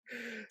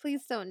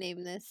Please don't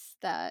name this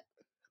that.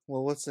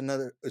 Well, what's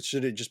another?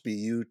 Should it just be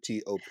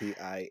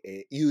UTOPI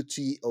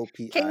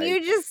Can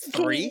you just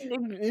 3?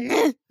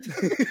 you-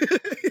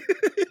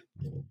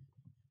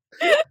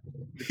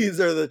 These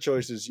are the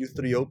choices: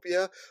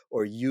 Euthreopia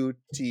or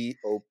UTOPI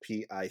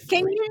 3,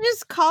 Can you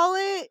just call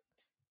it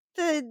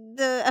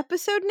the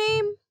episode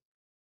name?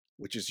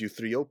 which is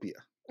Euthreopia.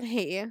 I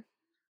hate you.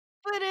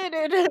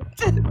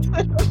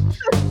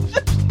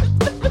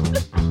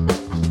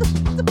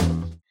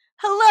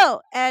 Hello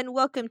and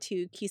welcome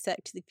to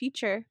Cusack to the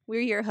Future.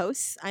 We're your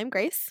hosts. I'm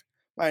Grace,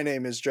 My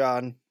name is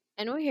John.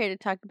 and we're here to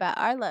talk about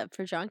our love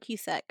for John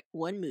Cusack,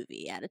 one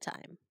movie at a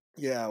time.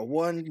 Yeah,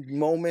 one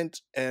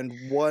moment and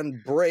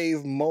one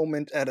brave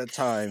moment at a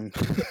time.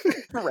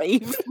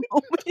 Brave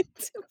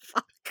moment.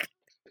 Fuck.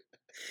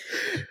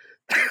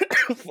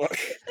 Fuck.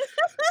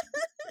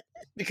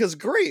 Because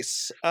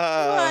Grace,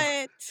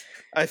 What?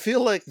 I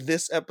feel like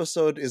this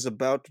episode is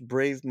about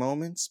brave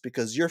moments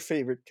because your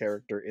favorite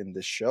character in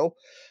this show.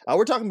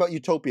 We're talking about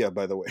Utopia,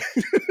 by the way.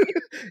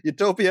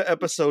 Utopia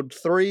episode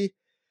 3.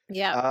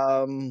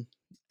 Yeah.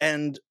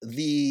 And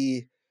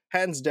the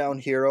hands down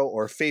hero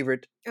or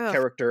favorite Ugh.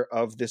 character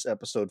of this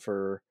episode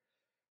for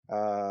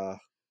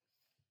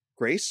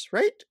Grace,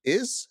 right,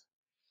 is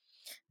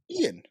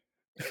Ian.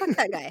 Fuck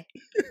that guy.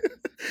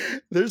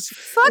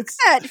 Fuck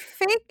That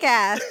fake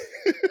ass.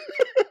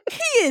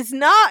 He is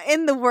not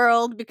in the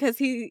world because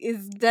he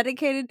is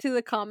dedicated to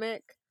the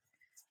comic.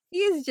 He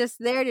is just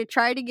there to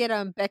try to get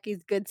on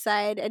Becky's good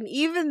side, and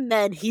even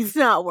then, he's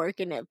not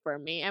working it for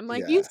me. I'm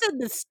like, Yeah. you said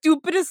the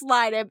stupidest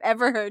line I've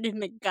ever heard in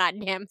the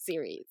goddamn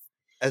series.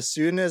 As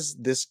soon as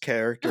this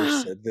character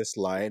said this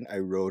line, I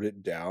wrote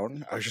it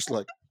down. I was just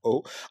like,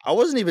 oh, I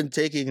wasn't even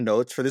taking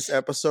notes for this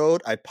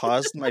episode. I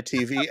paused my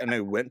TV and I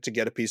went to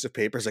get a piece of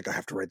paper. I was like, I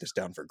have to write this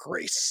down for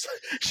Grace.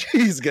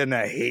 She's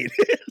gonna hate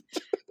it.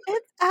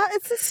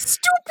 It's a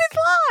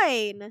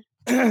stupid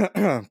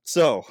line.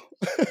 So,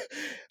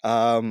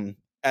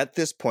 at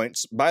this point,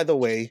 by the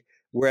way,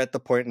 we're at the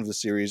point of the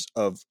series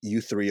of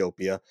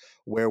Euthreopia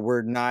where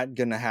we're not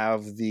gonna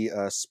have the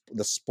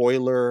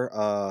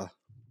spoiler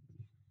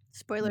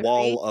Spoiler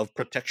wall free. of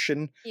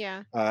protection.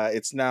 Yeah.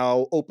 It's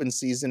now open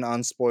season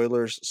on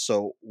spoilers,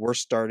 so we're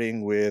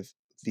starting with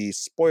the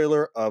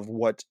spoiler of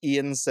what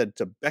Ian said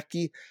to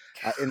Becky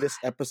in this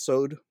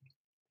episode.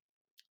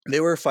 They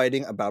were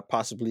fighting about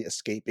possibly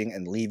escaping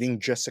and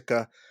leaving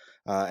Jessica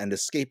and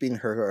escaping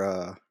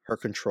her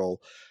control.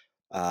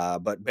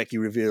 But Becky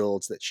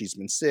reveals that she's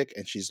been sick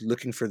and she's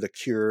looking for the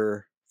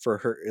cure for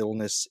her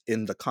illness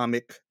in the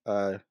comic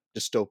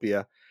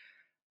dystopia.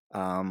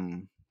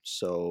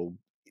 So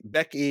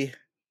Becky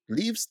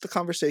leaves the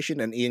conversation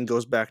and Ian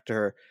goes back to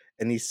her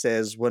and he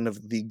says one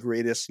of the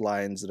greatest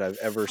lines that I've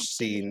ever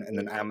seen in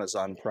an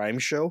Amazon Prime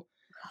show.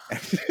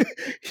 And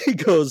he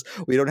goes,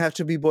 "We don't have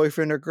to be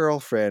boyfriend or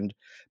girlfriend,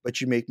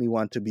 but you make me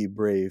want to be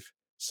brave.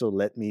 So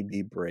let me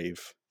be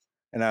brave."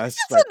 And I was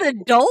This is like,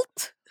 an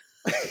adult.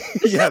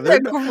 yeah, they're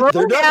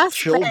not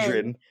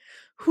children.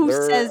 Who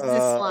They're, says this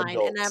line,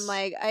 and I'm adults.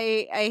 like,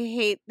 I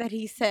hate that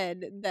he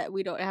said that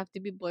we don't have to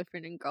be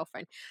boyfriend and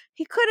girlfriend.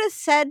 He could have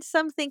said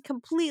something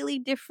completely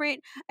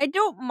different. I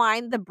don't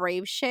mind the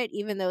brave shit,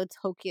 even though it's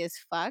hokey as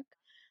fuck.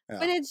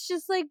 But Yeah. it's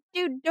just like,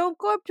 dude, don't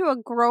go up to a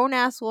grown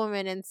ass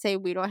woman and say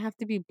we don't have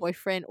to be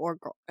boyfriend or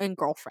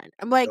girlfriend.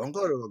 I'm like, Don't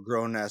go to a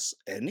grown ass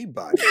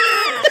anybody.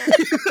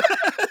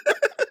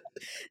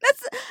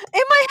 that's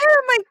in my head.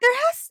 I'm like,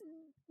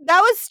 that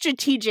was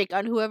strategic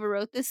on whoever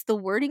wrote this, the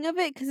wording of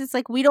it, because it's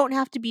like, we don't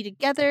have to be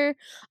together.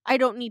 I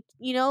don't need,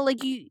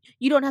 like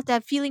you don't have to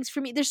have feelings for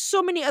me. There's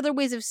so many other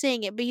ways of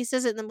saying it, but he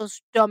says it in the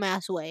most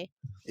dumbass way.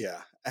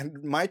 Yeah.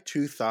 And my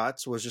two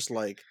thoughts was just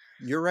like,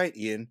 you're right,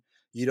 Ian.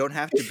 You don't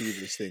have to be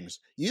these things.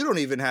 You don't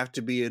even have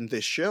to be in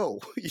this show.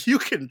 You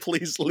can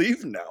please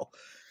leave now.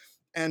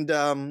 And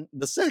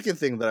the second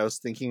thing that I was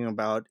thinking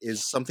about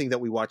is something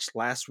that we watched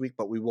last week,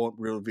 but we won't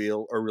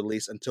reveal or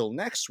release until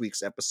next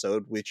week's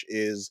episode, which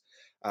is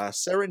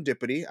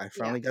Serendipity. I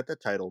finally got the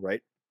title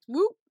right.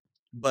 Whoop.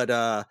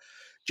 But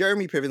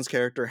Jeremy Piven's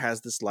character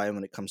has this line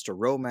when it comes to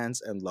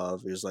romance and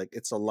love. It's like,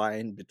 it's a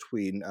line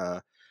between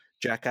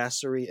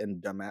jackassery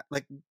and dumbass.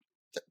 Like,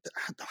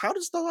 how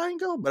does the line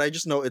go? But I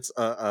just know it's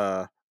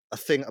a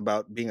thing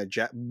about being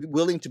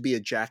willing to be a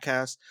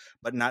jackass,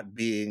 but not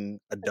being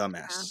a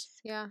dumbass.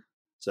 Yeah.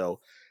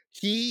 So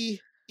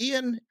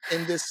Ian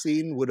in this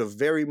scene would have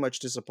very much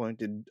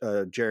disappointed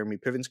Jeremy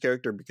Piven's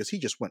character because he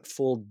just went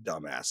full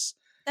dumbass.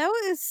 That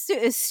was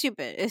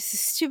stupid. It's a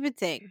stupid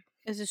thing.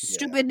 It's a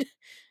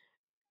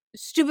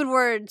stupid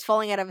words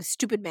falling out of a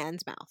stupid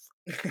man's mouth.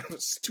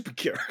 Stupid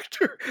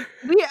character.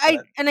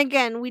 And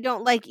again, we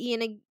don't like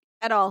Ian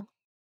at all.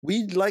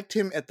 We liked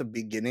him at the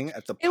beginning,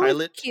 at the It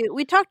pilot. was cute.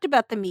 We talked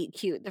about the meet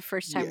cute the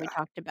first time we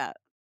talked about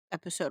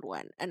episode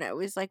 1, and it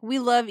was like, we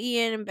love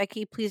Ian and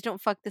Becky, please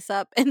don't fuck this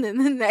up. And then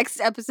the next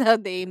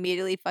episode they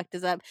immediately fucked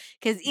us up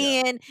because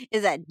Ian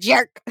is a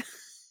jerk.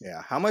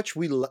 Yeah, how much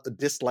we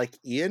dislike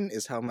Ian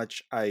is how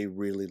much I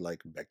really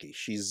like Becky.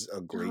 She's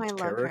a great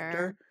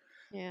character.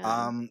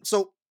 Yeah.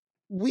 So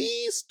we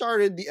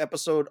started the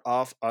episode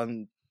off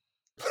on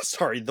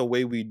sorry, the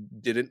way we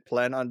didn't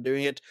plan on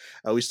doing it.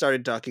 We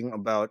started talking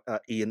about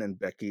Ian and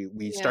Becky.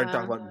 We started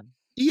talking Yeah. about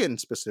Ian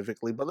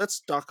specifically, but let's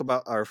talk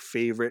about our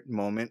favorite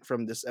moment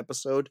from this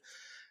episode.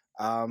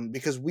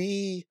 Because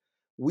we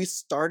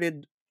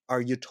started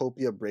our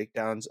Utopia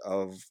breakdowns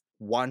of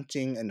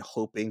wanting and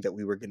hoping that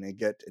we were going to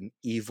get an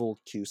evil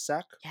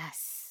Cusack,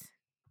 Yes.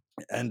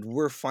 and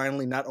we're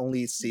finally not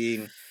only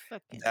seeing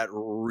Fucking that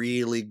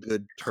really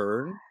good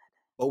turn,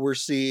 but we're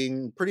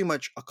seeing pretty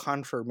much a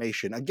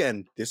confirmation.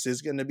 Again, this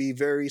is going to be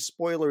very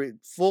spoilery,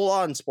 full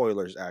on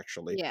spoilers,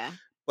 actually. yeah.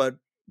 But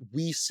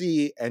we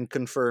see and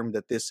confirm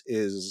that this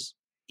is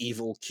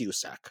evil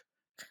Cusack.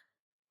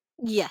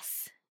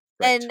 Yes.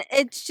 Right. And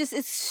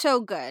it's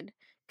so good.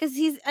 Because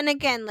and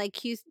again, like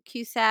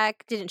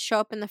Cusack didn't show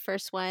up in the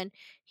first one.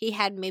 He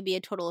had maybe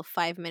a total of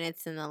 5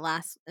 minutes in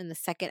the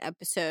second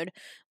episode,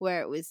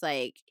 where it was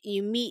like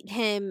you meet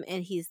him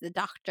and he's the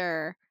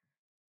doctor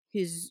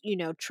who's,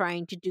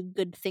 trying to do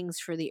good things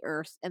for the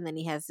earth. And then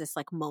he has this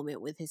like moment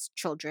with his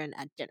children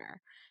at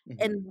dinner. Hmm.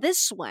 And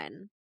this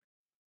one,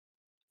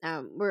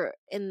 we're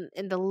in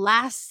the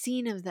last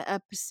scene of the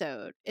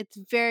episode, it's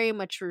very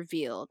much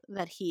revealed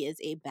that he is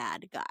a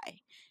bad guy,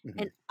 Hmm.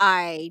 and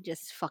I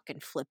just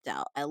fucking flipped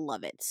out. I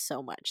love it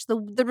so much.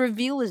 The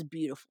reveal is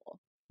beautiful,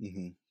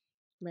 Hmm.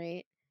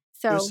 right?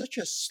 It was So such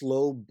a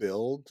slow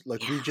build.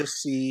 Like we yeah.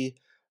 just see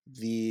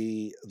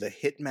the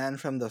hitman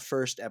from the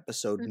first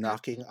episode Hmm.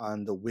 knocking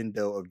on the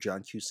window of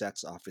John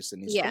Cusack's office,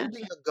 and he's Yeah.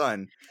 holding a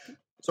gun.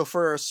 So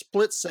for a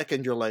split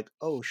second, you're like,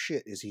 "Oh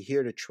shit, is he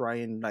here to try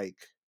and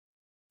like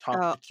talk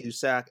Oh, to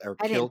Cusack or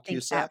I kill didn't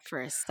think that Cusack?"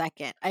 for a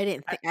second. I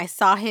didn't I, think I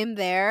saw him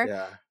there,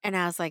 yeah, and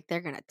I was like,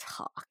 they're gonna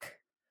talk.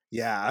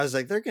 yeah. I was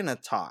like, they're gonna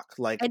talk.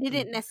 I Like,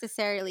 didn't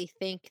necessarily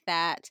think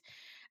that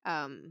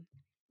um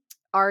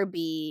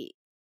RB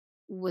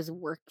was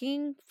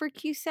working for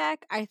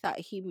Cusack. I thought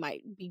he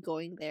might be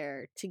going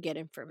there to get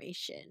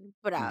information,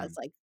 but I was mhm,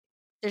 like,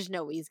 "There's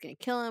no way he's gonna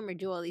kill him or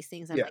do all these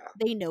things." I'm like, yeah,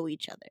 they know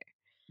each other,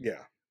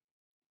 yeah.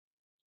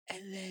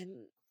 and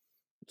then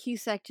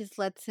Cusack just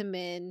lets him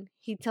in.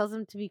 He tells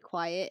him to be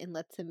quiet and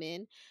lets him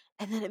in,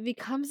 and then it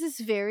becomes this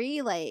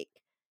very like.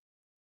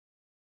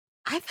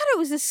 I thought it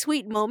was a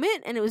sweet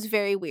moment, and it was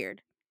very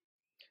weird.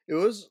 It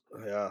was,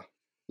 yeah.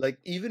 Like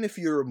even if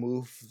you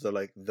remove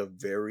the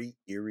very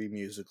eerie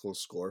musical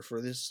score for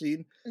this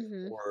scene,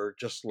 Hmm. or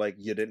just like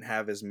you didn't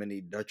have as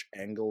many Dutch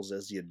angles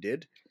as you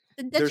did,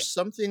 The Dutch, there's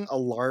something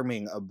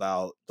alarming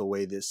about the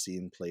way this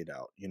scene played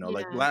out.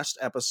 Like yeah, last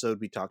episode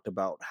we talked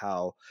about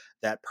how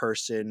that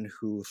person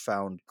who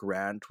found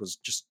Grant was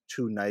just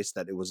too nice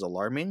that it was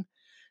alarming.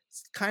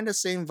 It's kind of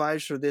same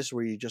vibes for this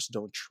where you just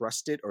don't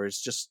trust it, or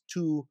it's just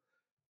too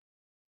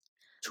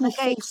like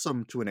I,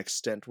 wholesome to an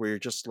extent where you're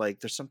just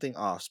like there's something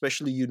off,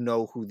 especially you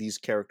know who these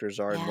characters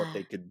are and what yeah,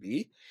 they could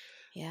be.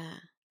 yeah, like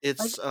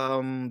It's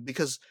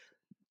because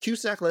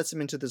Cusack lets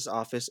him into this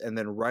office, and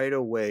then right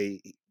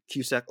away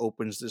Cusack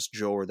opens this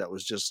drawer that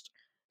was just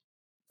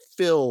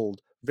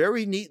filled,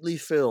 very neatly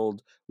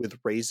filled with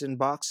raisin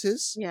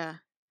boxes, yeah.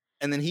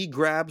 and then he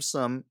grabs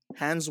some,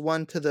 hands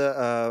one to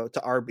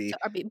To RB,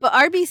 RB, but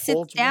RB sits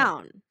holds one.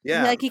 down.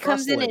 Yeah, He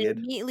comes in and cross-legged.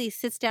 immediately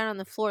sits down on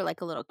the floor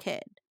like a little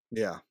kid.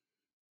 Yeah.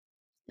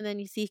 And then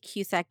you see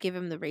Cusack give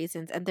him the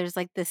raisins, and there's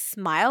like this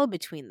smile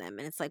between them,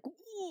 and it's like,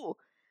 ooh,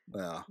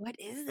 Yeah. what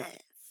is this?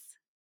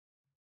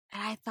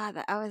 And I thought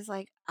that I was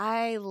like,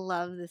 I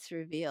love this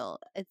reveal.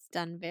 It's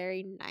done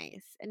very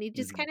nice. And he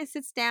just Hmm. kind of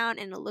sits down,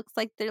 and it looks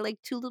like they're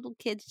like two little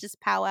kids just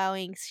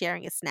powwowing,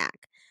 sharing a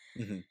snack.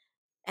 Hmm.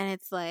 And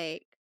it's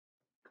like,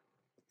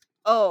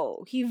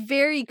 oh, he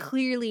very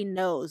clearly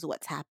knows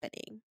what's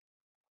happening.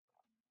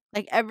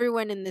 Like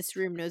everyone in this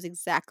room knows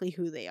exactly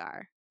who they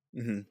are.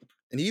 Hmm.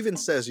 And he even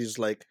says, he's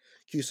like,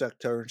 Cusack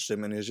turns to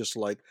him and he's just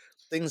like,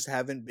 things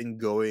haven't been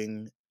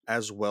going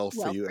as well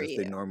for Well, you for as you.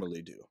 they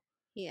normally do.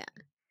 Yeah.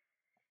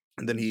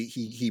 And then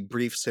he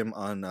briefs him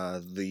on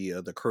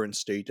the current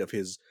state of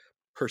his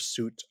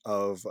pursuit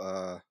of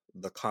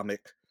the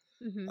comic.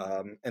 Hmm.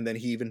 And then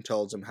he even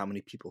tells him how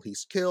many people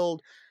he's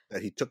killed,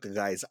 that he took a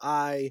guy's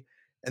eye.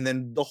 And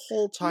then the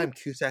whole time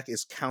Cusack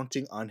is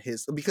counting on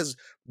his, because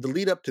the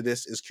lead up to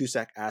this is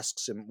Cusack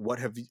asks him, what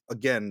have you,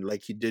 again,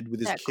 like he did with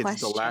his That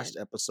kids the last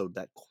question episode,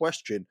 that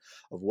question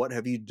of what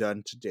have you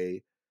done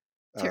today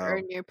to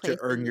earn your to place in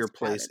earn this your place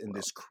crowded in world.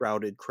 this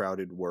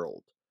crowded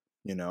world.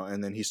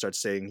 And then he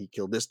starts saying he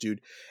killed this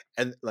dude,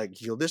 and like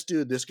he killed this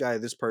dude, this guy,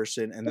 this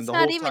person, and then It's the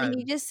not whole even,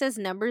 he time. just says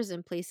numbers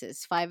and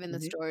places, 5 in the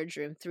Mhm. storage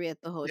room, 3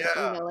 at the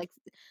hotel, Yeah, like,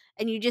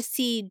 and you just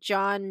see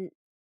John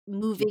keeping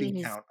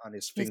moving count on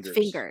his his fingers.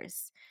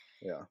 fingers,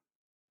 Yeah.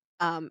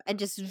 and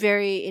just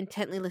very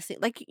intently listening,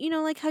 like,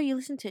 like how you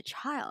listen to a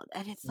child,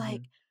 and it's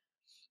like,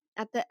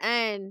 Hmm. at the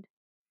end,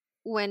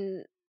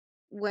 when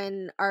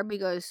Arby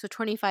goes, "So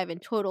 25 in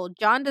total,"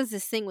 John does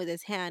this thing with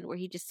his hand where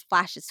he just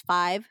flashes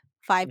 5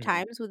 Hmm.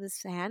 times with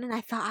his hand, and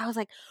I was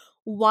like,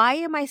 "Why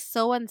am I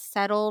so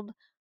unsettled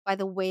by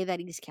the way that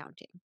he's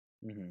counting?"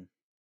 Hmm.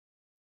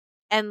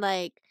 And,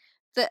 like,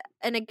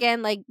 and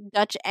again, like,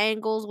 Dutch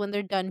angles when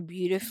they're done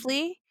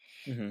beautifully,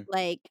 Hmm.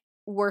 like,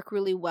 work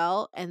really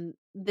well, and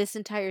this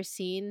entire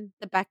scene,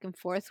 the back and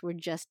forth were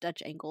just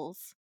Dutch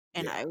angles,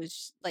 and Yeah. I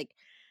was like,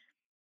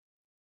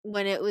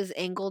 when it was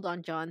angled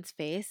on John's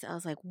face, I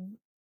was like,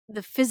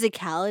 the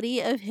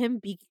physicality of him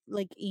be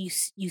like you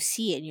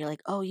see it and you're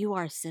like, oh, you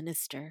are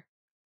sinister.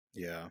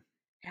 Yeah.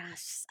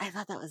 Yes, I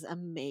thought that was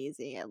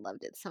amazing. I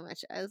loved it so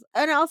much.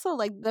 And also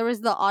like there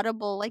was the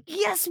audible like,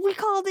 yes, we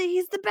called it.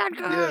 He's the bad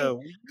guy. Yeah,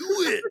 we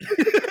knew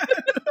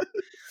it.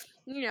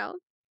 You know,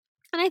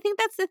 and I think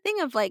that's the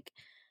thing of like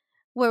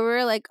where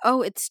we're like,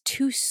 oh, it's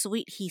too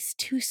sweet. He's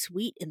too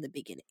sweet in the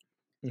beginning,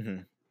 Hmm.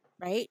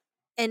 right?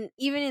 And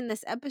even in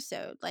this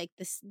episode, like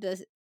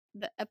the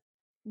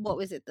what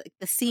was it like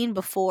the scene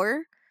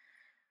before?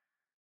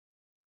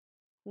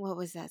 What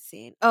was that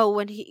scene? Oh,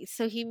 when he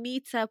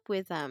meets up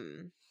with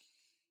Rainn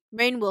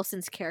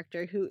Wilson's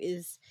character, who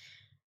is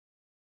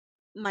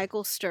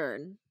Michael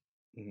Stern,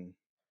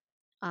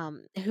 Hmm.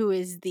 who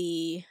is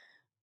the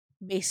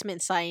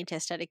basement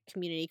scientist at a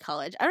community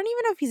college. I don't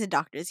even know if he's a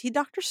doctor. Is he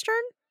Dr.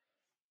 Stern?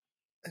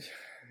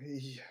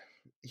 he,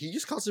 he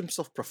just calls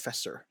himself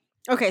Professor.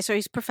 Okay, so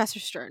he's Professor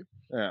Stern.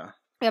 Yeah.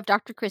 We have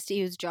Dr.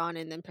 Christie, who's John,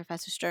 and then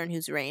Professor Stern,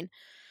 who's Rain.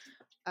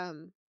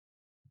 Um,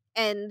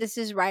 and this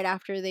is right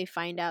after they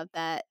find out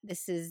that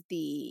this is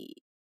the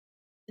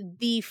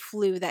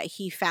flu that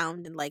he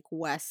found in like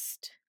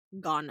West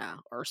Ghana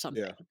or Yeah.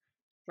 something,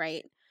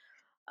 right?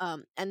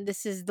 And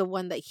this is the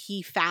one that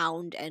he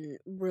found and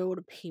wrote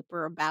a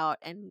paper about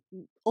and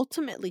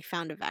ultimately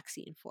found a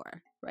vaccine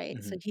for,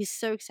 right? So Hmm. he's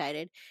so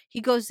excited.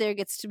 He goes there,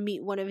 gets to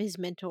meet one of his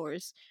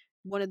mentors,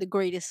 one of the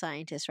greatest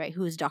scientists, right?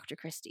 Who is Dr.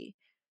 Christie.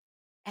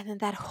 And then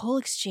that whole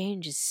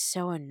exchange is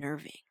so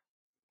unnerving.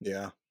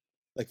 Yeah.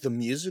 Like the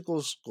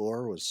musical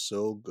score was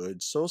so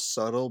good, so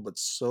subtle, but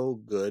so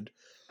good.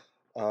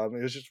 It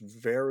was just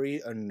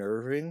very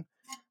unnerving.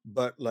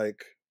 But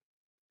like,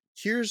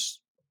 here's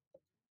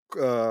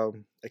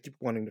I keep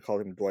wanting to call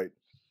him Dwight,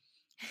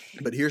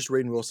 but here's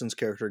Rainn Wilson's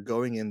character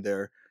going in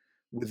there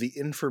with the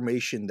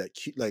information that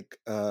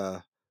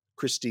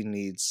Christy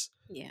needs.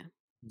 Yeah.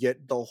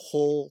 Yet the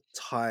whole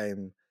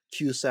time,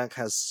 Cusack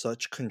has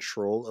such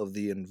control of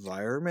the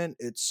environment.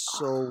 It's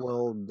so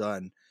well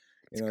done.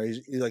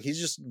 It's He's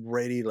just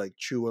ready to like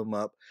chew him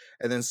up.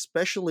 And then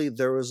especially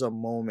there was a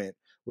moment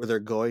where they're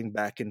going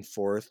back and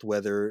forth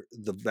whether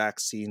the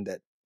vaccine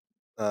that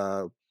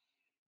uh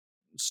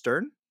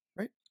Stern,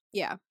 right?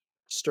 yeah.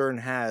 Stern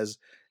has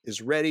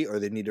is ready or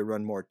they need to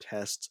run more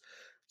tests.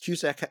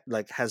 Cusack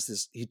has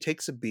this, he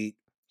takes a beat,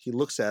 he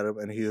looks at him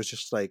and he was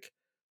just like,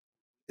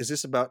 is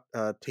this about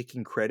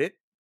taking credit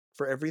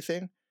for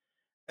everything?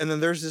 And then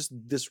there's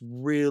this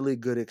really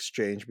good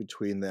exchange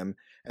between them,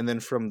 and then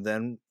from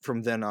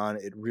then on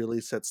it really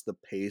sets the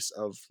pace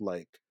of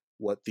like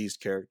what these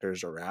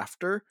characters are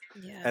after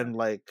Yeah. and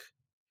like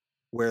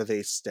where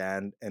they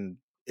stand, and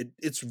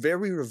it's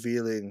very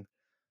revealing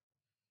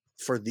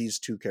for these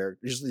two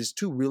characters, these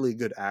two really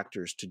good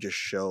actors to just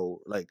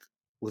show like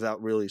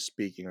without really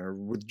speaking or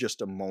with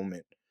just a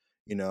moment,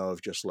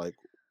 of just like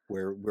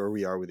where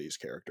we are with these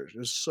characters. It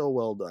was so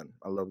well done.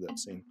 I love that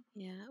scene.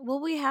 Yeah. Well,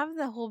 we have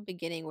the whole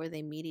beginning where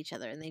they meet each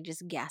other and they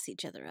just gas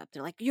each other up.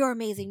 They're like, "You're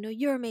amazing. No,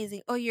 you're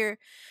amazing. Oh, your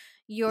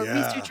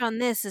research Yeah. on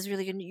this is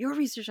really good. Your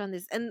research on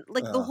this." And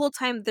like the uh, whole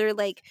time they're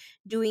like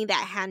doing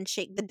that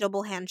handshake, the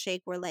double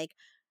handshake where like,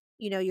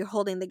 you're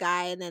holding the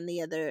guy and then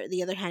the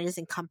other hand is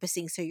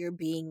encompassing so you're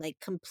being like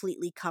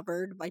completely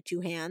covered by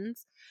two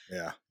hands.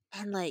 yeah.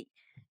 And like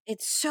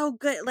it's so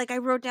good. Like I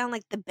wrote down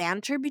like the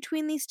banter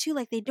between these two,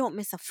 like they don't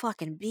miss a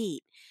fucking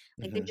beat.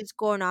 Like they're Hmm. just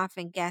going off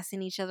and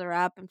gassing each other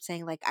up and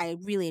saying like, I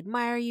really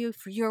admire you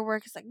for your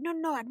work. It's like, no,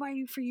 no, I admire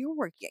you for your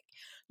work. Like,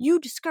 you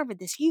discovered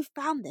this, you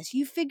found this,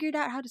 you figured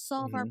out how to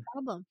solve our Hmm.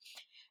 problem.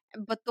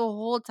 But the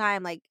whole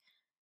time, like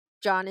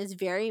John is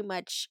very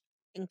much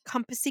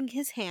encompassing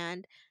his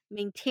hand,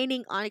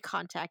 maintaining eye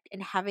contact,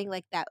 and having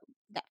like that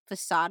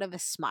facade of a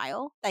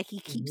smile that he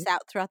Hmm. keeps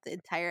out throughout the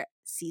entire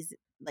season,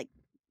 like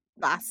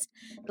last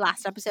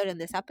last episode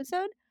and this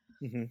episode.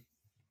 Hmm.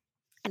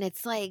 And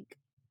it's like,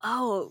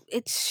 oh,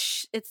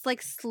 it's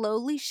like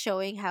slowly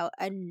showing how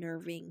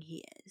unnerving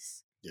he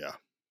is, Yeah.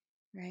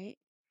 right?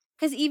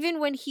 Because even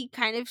when he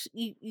kind of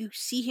you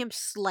see him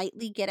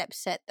slightly get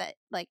upset that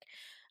like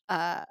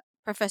uh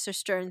Professor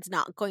Stern's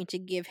not going to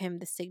give him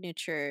the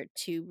signature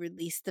to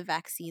release the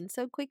vaccine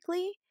so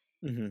quickly.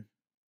 Hmm.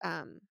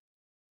 um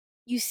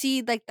you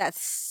see like that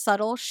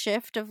subtle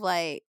shift of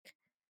like,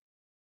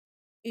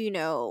 you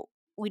know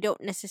we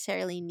don't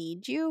necessarily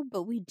need you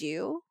but we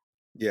do,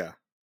 Yeah.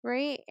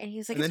 right? And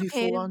he's like, And then it's he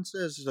okay. full on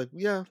says, he's like,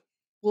 yeah,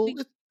 well,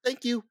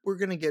 thank you. We're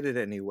going to get it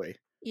anyway.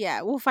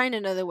 Yeah, we'll find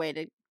another way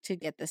to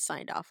get this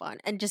signed off on,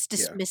 and just Yeah.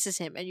 dismisses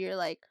him, and you're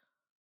like,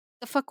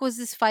 the fuck was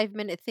this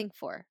 5-minute thing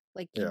for?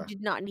 Like, you Yeah.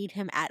 did not need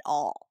him at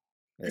all.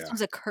 This Yeah.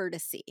 was a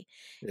courtesy.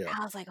 Yeah. And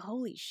I was like,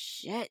 holy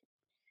shit,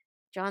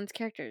 John's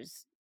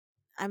characters.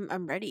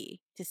 I'm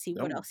ready to see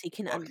what I'm else he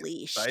can fucking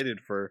unleash. excited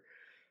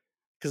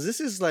because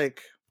this is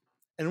like,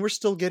 and we're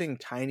still getting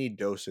tiny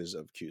doses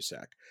of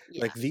Cusack.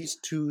 Yeah, Like these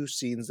two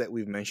scenes that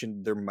we've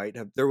mentioned,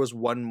 there was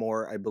one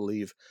more, I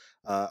believe,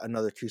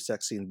 another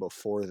Cusack scene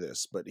before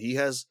this, but he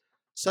has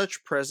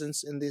such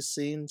presence in these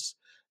scenes,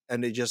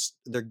 and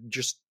they're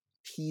just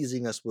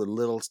teasing us with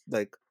little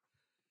like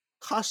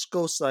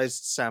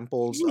Costco-sized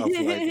samples of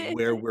like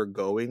where we're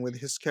going with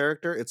his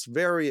character. It's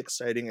very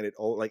exciting, and it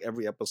all like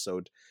every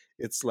episode,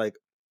 it's like,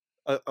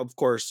 of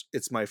course,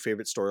 it's my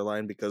favorite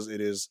storyline because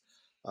it is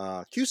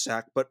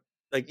Cusack. But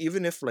like,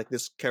 even if like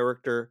this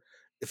character,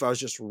 if I was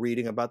just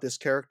reading about this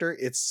character,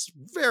 it's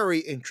very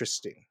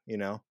interesting. You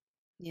know.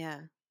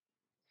 Yeah.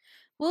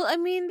 Well, I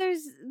mean,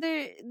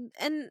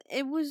 and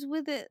it was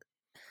with it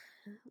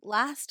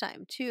last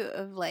time too,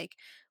 of like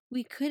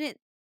we couldn't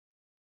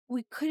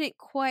we couldn't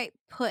quite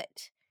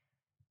put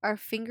our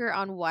finger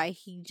on why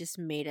he just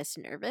made us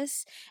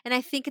nervous. And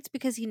I think it's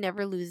because he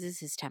never loses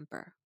his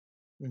temper,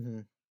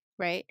 Mm-hmm.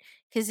 right?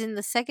 Because in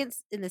the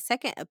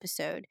second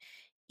episode,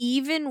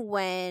 even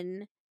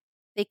when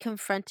they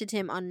confronted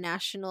him on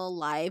national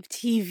live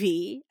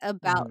TV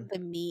about Mm-hmm. the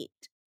meat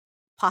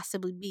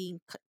possibly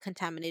being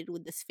contaminated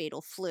with this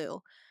fatal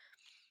flu,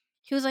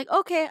 he was like,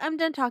 "Okay, I'm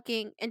done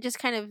talking," and just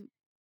kind of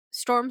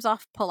storms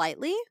off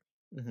politely.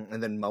 Mm-hmm.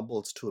 And then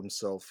mumbles to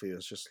himself. He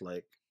was just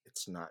like,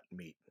 "It's not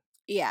meat."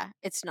 Yeah,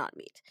 it's not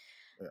meat.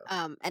 Yeah.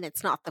 And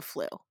it's not the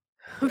flu,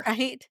 Yeah.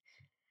 right?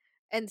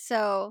 And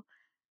so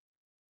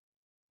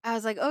I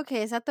was like,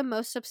 okay, is that the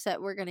most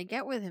upset we're gonna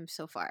get with him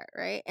so far,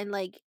 right? And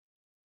like,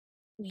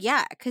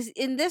 yeah, because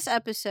in this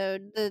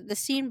episode, the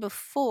scene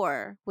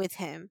before with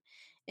him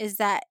is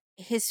that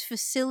his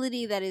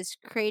facility that is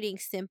creating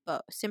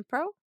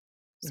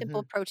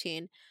Mm-hmm. simple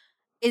protein,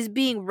 is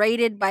being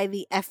raided by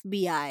the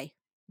FBI,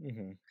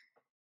 Mm-hmm.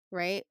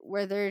 right?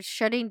 Where they're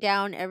shutting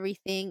down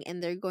everything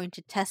and they're going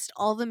to test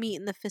all the meat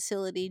in the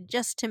facility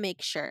just to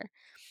make sure.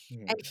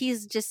 And Mm-hmm. he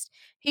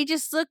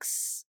just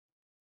looks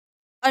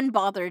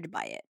unbothered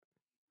by it.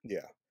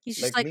 Yeah. He's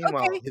just Like, like,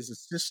 meanwhile, okay, his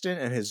assistant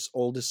and his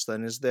oldest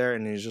son is there,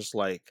 and he's just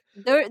like,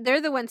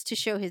 they're the ones to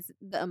show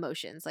the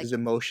emotions. Like, his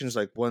emotions,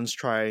 like one's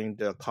trying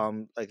to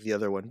calm like the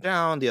other one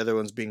down, the other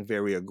one's being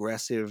very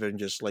aggressive and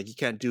just like, you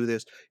can't do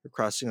this, you're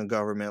crossing a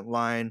government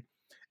line.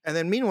 And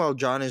then meanwhile,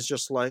 John is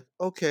just like,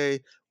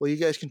 okay, well, you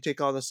guys can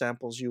take all the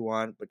samples you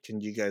want, but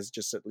can you guys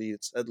just at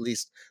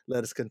least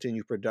let us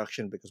continue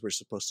production, because we're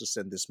supposed to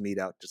send this meat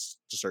out to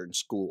certain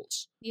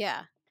schools,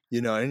 yeah,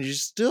 and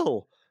he's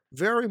still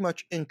very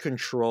much in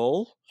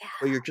control,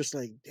 but yeah, you're just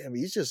like, damn,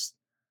 he's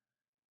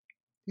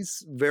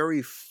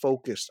very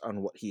focused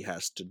on what he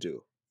has to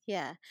do.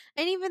 yeah.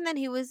 And even then,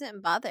 he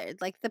wasn't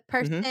bothered. Like the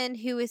Mm-hmm. person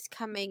who was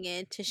coming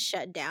in to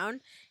shut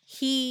down,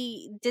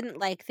 he didn't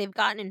like. They've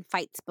gotten in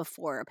fights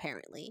before,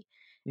 apparently,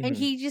 and Mm-hmm.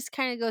 he just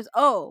kind of goes,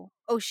 "Oh,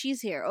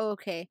 she's here. Oh,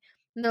 okay."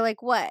 And they're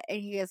like, "What?" And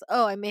he goes,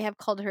 "Oh, I may have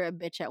called her a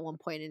bitch at one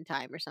point in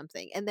time or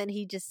something." And then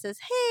he just says,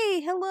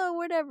 "Hey, hello,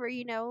 whatever."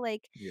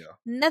 Like Yeah.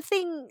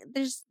 nothing.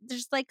 There's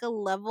like a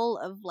level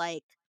of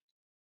like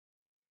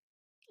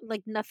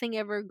nothing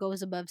ever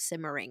goes above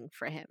simmering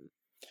for him.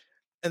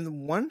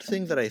 And one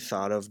thing that I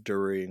thought of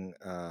during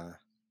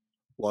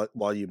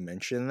while you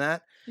mentioned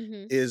that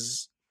Mhm.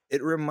 is,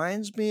 it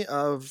reminds me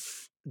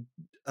of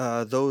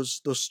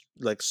those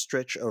like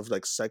stretch of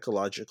like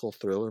psychological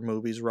thriller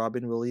movies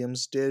Robin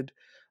Williams did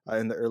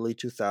in the early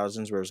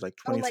 2000s, where it was like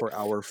Oh, like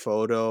 24-hour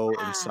photo, yeah,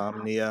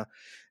 Insomnia.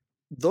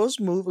 Those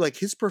move like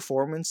his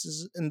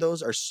performances in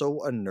those are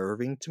so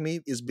unnerving to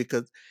me, is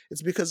because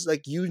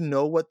like,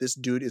 what this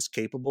dude is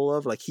capable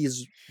of. Like,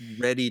 he's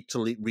ready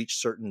to reach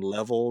certain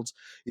levels,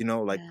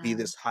 like be yeah,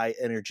 this high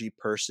energy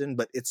person,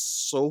 but it's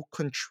so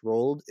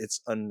controlled, it's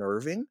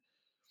unnerving.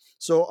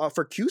 So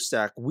for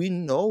Cusack, we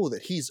know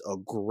that he's a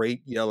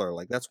great yeller.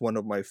 Like, that's one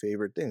of my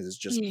favorite things, is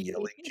just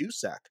yelling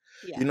Cusack.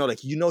 yeah, Like,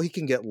 he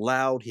can get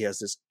loud. He has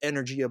this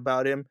energy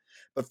about him.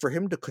 But for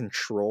him to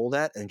control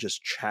that and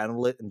just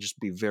channel it and just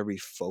be very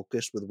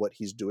focused with what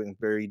he's doing,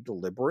 very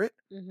deliberate,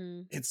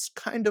 mhm, it's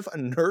kind of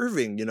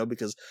unnerving,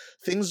 because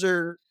things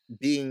are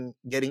getting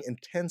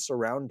intense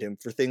around him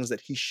for things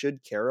that he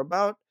should care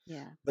about.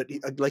 yeah, But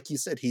like you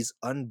said, he's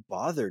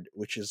unbothered,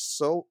 which is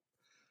so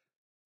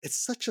it's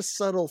such a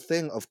subtle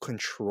thing of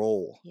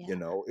control, yeah.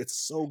 it's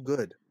so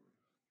good.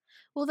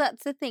 Well,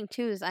 that's the thing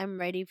too, is I'm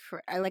ready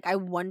for I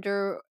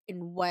wonder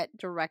in what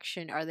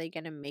direction are they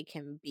gonna make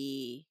him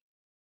be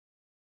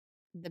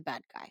the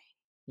bad guy.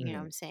 You know what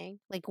Mhm. I'm saying?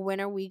 Like when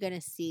are we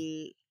gonna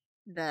see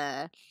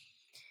the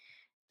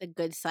the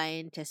good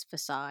scientist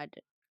facade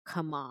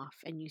come off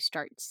and you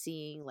start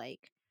seeing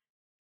like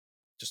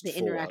Just the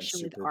full on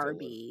interaction with super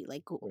villain. Arby,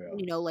 like Yeah.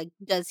 like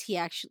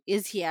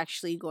is he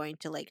actually going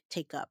to like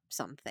take up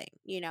something,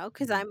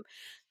 because Mhm.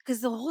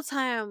 because the whole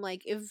time I'm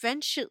like,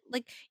 eventually,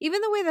 like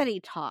even the way that he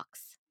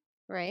talks,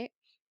 right?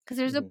 Because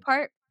there's a Mhm.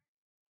 part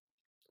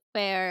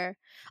where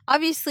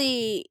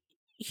obviously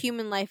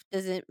human life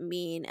doesn't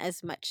mean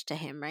as much to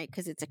him, right?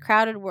 Because it's a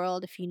crowded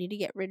world. If you need to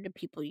get rid of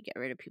people, you get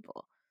rid of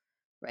people,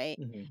 right?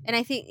 Mhm. And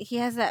I think he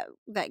has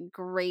that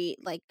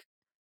great like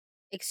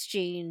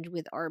exchange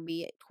with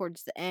Arby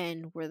towards the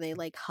end where they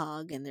like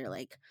hug and they're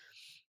like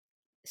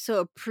so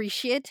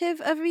appreciative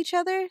of each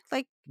other.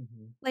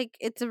 Mhm. Like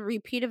it's a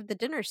repeat of the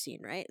dinner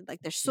scene, right?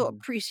 Like they're so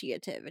Mhm.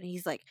 appreciative and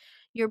he's like,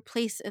 your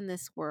place in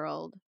this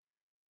world,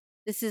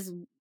 this is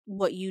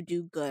what you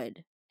do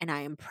good, and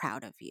I am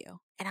proud of you.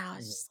 And I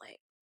was Mhm. just like,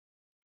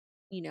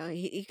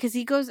 because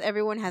he goes,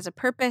 everyone has a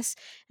purpose,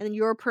 and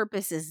your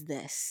purpose is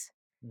this,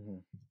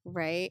 Mhm.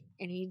 right?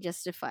 And he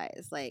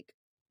justifies like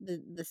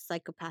the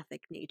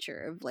psychopathic nature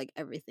of like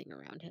everything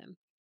around him.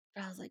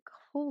 I was like,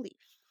 holy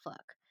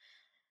fuck.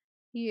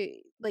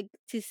 You like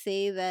to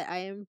say that I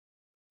am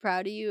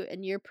proud of you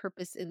and your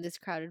purpose in this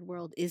crowded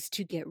world is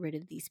to get rid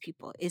of these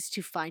people, is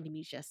to find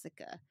me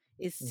Jessica,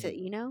 is to,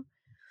 Mhm.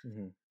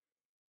 Mhm.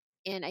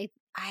 and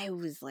I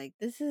was like,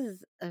 this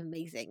is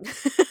amazing.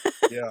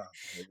 Yeah,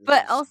 it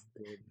But is also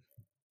good.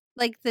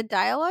 like the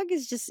dialogue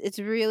is just it's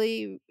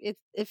really it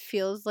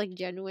feels like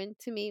genuine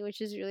to me, which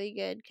is really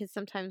good because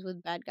sometimes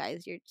with bad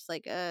guys you're just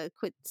like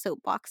quit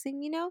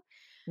soapboxing.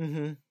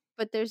 Mhm.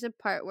 But there's a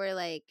part where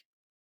like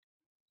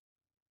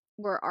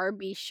where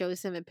RB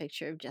shows him a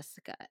picture of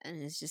Jessica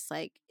and it's just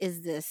like,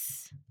 is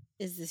this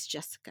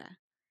Jessica?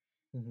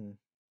 Mhm.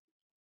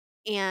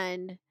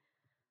 And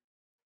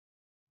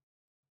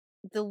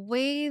the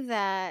way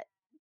that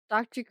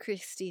Dr.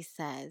 Christie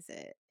says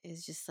it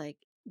is just like,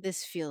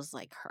 this feels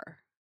like her.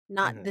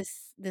 Not Mhm.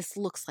 this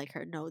looks like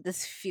her. No,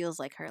 this feels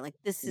like her.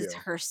 Like this is Yeah.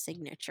 her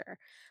signature.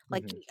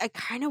 Like Mhm. I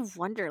kind of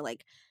wonder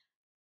like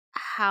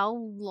how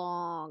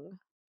long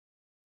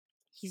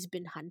he's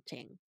been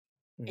hunting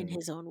in Mhm.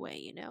 his own way.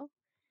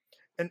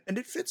 And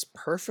it fits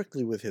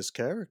perfectly with his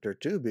character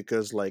too,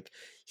 because like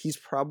he's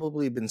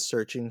probably been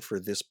searching for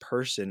this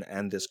person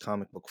and this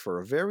comic book for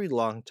a very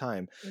long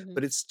time, Hmm.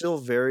 but it still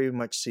very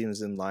much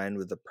seems in line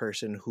with the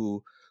person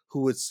who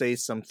would say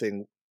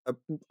something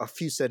a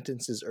few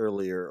sentences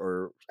earlier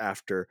or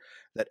after,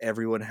 that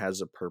everyone has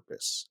a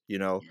purpose,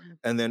 Yeah.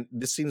 and then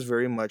this seems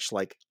very much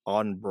like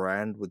on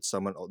brand with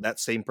someone, that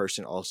same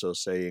person also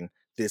saying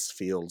this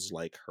feels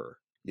like her,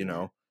 you Yeah.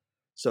 know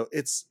so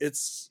it's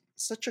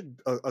such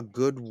a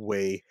good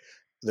way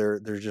they're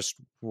just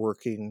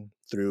working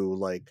through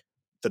like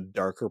the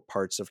darker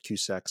parts of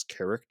Cusack's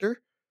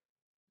character.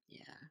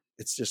 Yeah.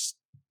 It's just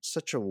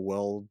such a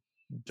well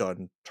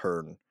done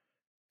turn,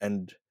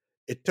 and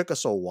it took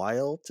us a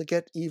while to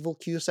get evil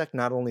Cusack,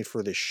 not only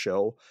for this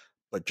show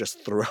but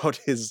just throughout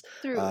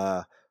Through.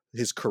 uh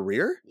his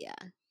career. Yeah.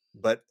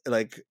 But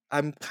like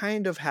I'm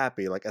kind of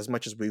happy, like as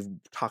much as we've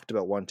talked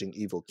about wanting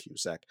evil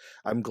Cusack,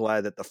 I'm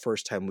glad that the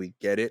first time we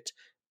get it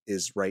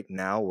is right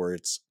now, where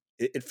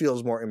it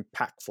feels more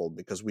impactful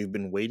because we've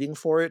been waiting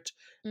for it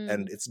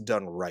and Mm. it's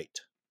done right,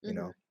 you Mhm.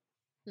 know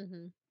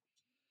Mhm.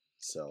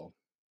 so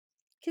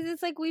 'Cause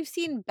it's like we've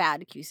seen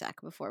bad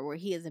Cusack before where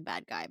he is a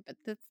bad guy, but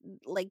that's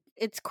like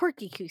it's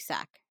quirky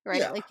Cusack, right?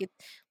 yeah. Like it's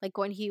like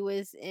when he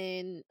was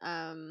in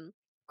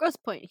Gross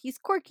Point, he's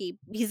quirky.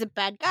 He's a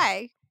bad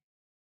guy,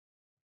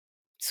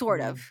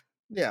 sort Mhm. of.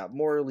 Yeah,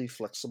 morally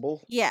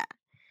flexible. Yeah,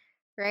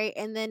 right?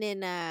 And then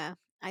in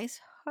Ice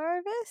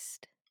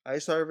Harvest?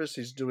 Ice Harvest,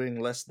 he's doing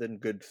less than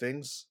good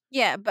things.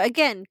 Yeah, but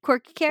again,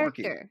 quirky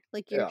Quirky. character.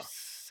 Like you're Yeah.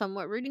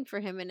 somewhat rooting for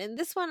him. And in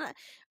this one, are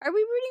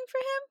we rooting for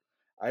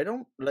I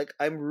don't like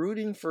I'm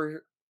rooting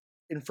for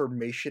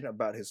information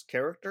about his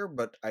character,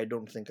 but I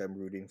don't think I'm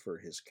rooting for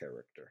his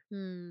character.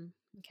 him?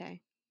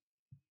 Okay.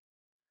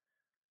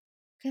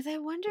 Because I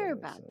That wonder makes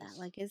about that. sense.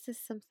 Like, is this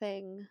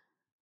something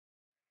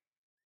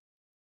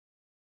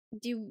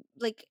do you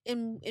like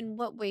in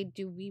what way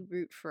do we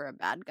root for a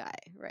bad guy,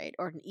 right?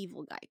 Or an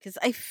evil guy? Because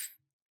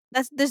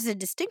that's there's a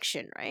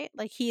distinction, right?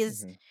 Like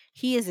Hmm.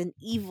 he is an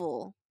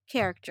evil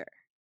character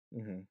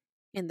Hmm.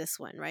 in this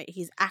one, right?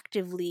 He's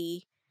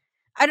actively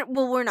I don't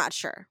well, we're not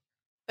sure.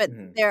 But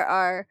Hmm. there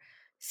are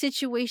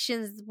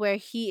situations where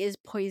he is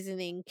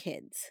poisoning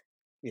kids,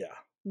 Yeah.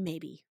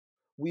 maybe,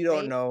 We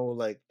don't right? know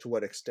like to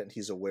what extent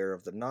he's aware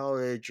of the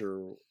knowledge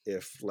or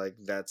if like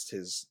that's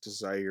his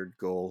desired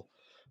goal.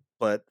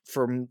 But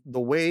from the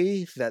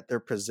way that they're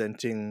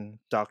presenting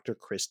Dr.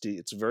 Christie,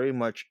 it's very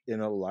much in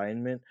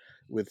alignment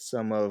with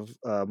some of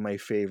my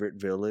favorite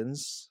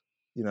villains,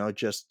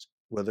 just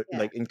whether Yeah.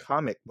 like in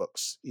comic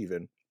books,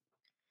 even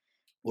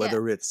Yeah.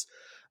 whether it's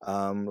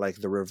like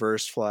the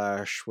Reverse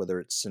Flash, whether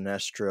it's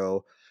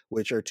Sinestro,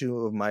 which are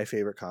two of my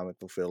favorite comic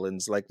book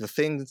villains. Like the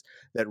things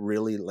that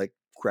really like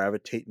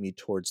gravitate me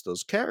towards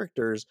those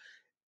characters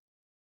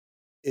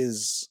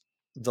is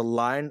the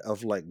line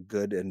of like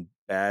good and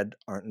bad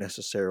aren't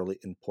necessarily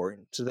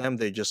important to them.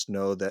 They just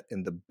know that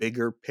in the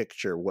bigger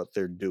picture, what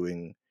they're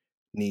doing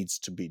needs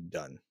to be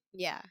done.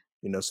 Yeah.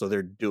 So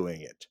they're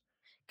doing it.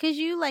 Cause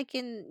you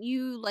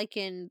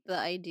liken the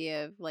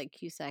idea of like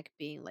Cusack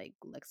being like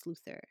Lex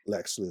Luthor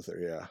Lex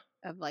Luthor, yeah.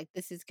 of like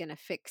this is gonna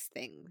fix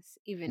things,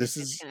 even if This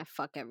it's is gonna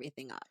fuck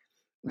everything up,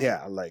 right?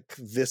 yeah, like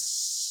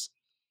this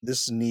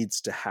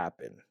needs to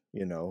happen,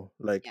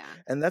 like, Yeah.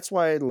 and that's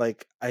why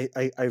like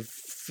I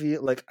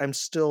feel like I'm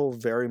still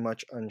very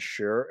much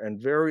unsure and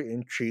very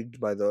intrigued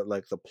by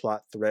the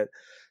plot thread,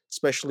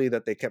 especially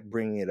that they kept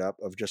bringing it up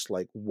of just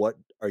like what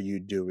are you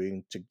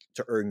doing to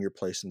earn your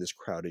place in this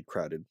crowded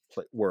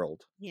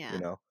world, you Yeah.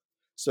 know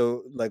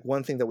so like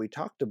one thing that we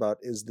talked about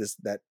is this,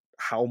 that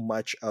how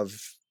much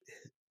of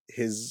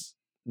his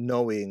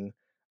knowing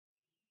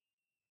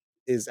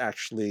is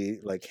actually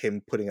like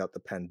him putting out the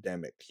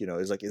pandemic.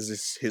 Is like, is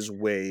this his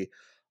way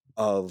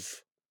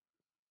of,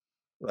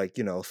 like,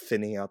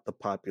 thinning out the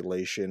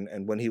population?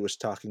 And when he was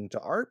talking to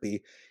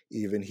Arby,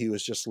 even, he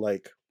was just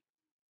like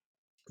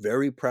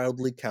very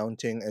proudly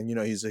counting, and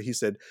he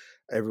said,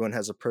 everyone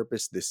has a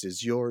purpose, this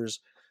is yours.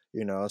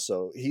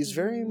 So he's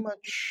very Mhm.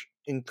 much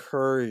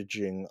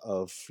encouraging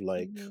of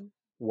like Mhm.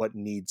 what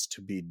needs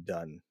to be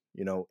done,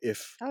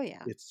 if Oh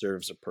yeah. it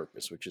serves a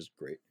purpose, which is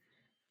great.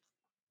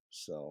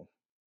 So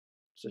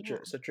such Yeah.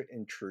 a such an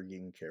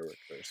intriguing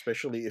character,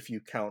 especially if you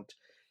count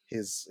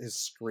his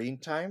screen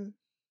time.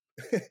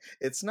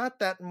 It's not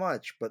that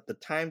much, but the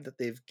time that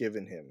they've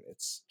given him,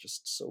 it's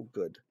just so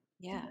good.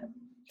 Yeah.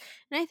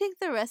 And I think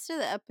the rest of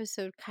the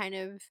episode kind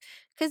of,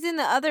 because in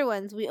the other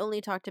ones we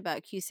only talked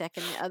about Cusack,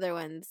 and the other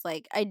ones,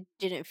 like, I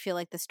didn't feel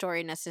like the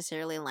story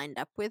necessarily lined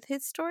up with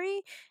his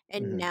story.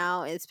 And Hmm.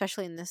 now,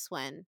 especially in this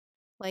one,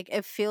 like,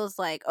 it feels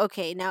like,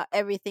 okay, now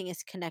everything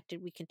is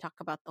connected. We can talk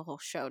about the whole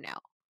show now.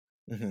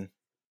 Hmm.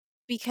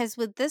 Because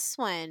with this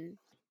one,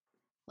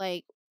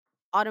 like,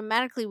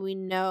 automatically we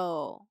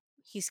know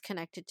he's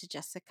connected to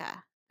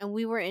Jessica. And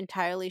we were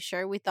entirely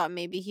sure. We thought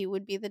maybe he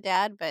would be the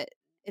dad, but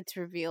it's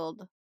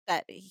revealed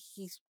that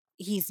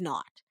he's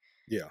not,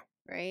 Yeah.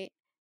 right?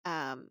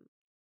 Um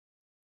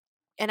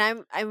and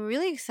I'm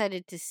really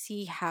excited to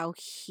see how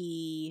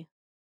he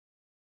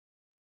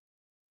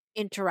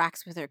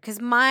interacts with her, cuz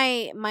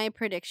my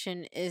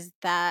prediction is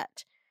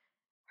that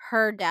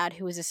her dad,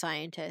 who was a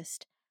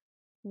scientist,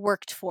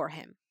 worked for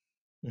him,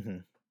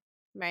 Hmm.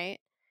 right?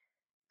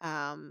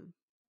 Um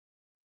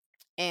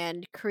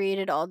and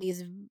created all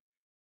these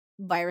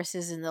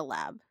viruses in the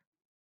lab,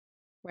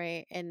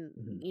 right? And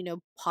Hmm.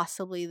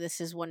 possibly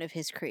this is one of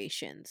his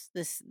creations.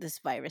 This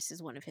virus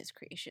is one of his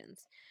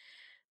creations.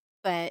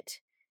 But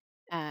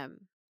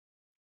um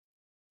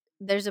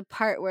there's a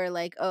part where,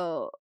 like,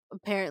 oh,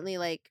 apparently,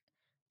 like,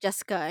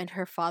 Jessica and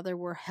her father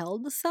were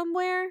held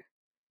somewhere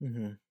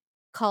Hmm.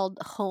 called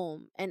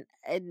home, and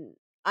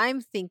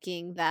I'm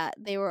thinking that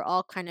they were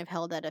all kind of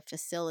held at a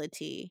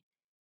facility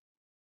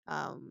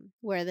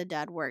where the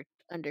dad worked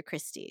under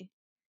Christie.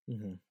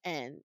 Hmm.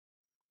 And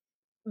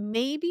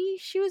maybe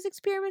she was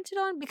experimented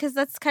on, because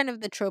that's kind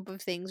of the trope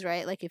of things,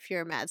 right? Like, if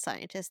you're a mad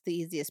scientist, the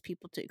easiest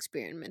people to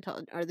experiment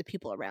on are the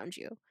people around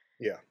you.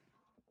 Yeah.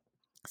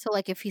 So,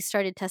 like, if he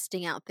started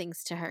testing out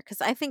things to her,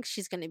 because I think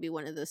she's going to be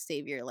one of those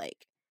savior,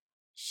 like,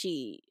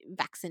 she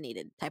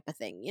vaccinated type of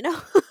thing, you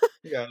know?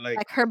 Yeah, like,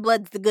 Like, her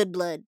blood's the good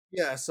blood.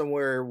 yeah,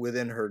 somewhere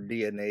within her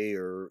DNA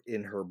or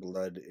in her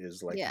blood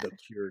is like Yeah, the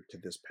cure to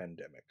this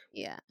pandemic.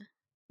 yeah.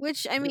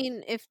 Which, I Because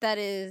mean, if that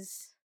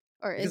is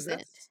or because isn't.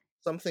 that's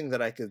something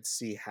that I could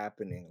see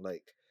happening,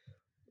 like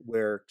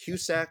where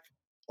Cusack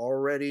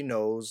already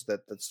knows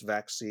that this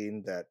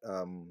vaccine that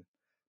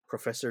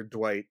Professor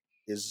Dwight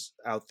is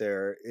out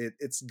there,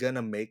 it's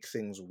gonna make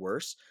things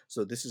worse.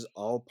 So this is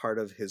all part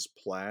of his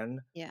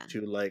plan Yeah.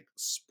 to like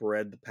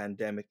spread the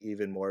pandemic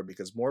even more,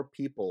 because more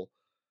people.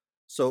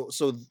 So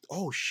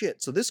oh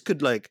shit. So this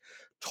could like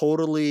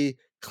totally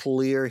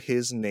clear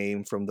his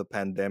name from the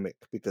pandemic,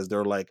 because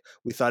they're like,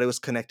 we thought it was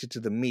connected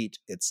to the meat.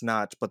 It's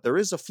not, but there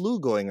is a flu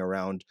going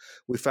around.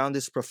 We found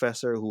this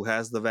professor who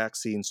has the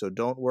vaccine, so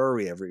don't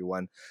worry,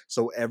 everyone.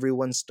 So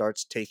everyone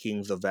starts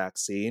taking the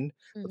vaccine,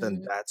 but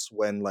then Mhm. that's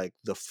when like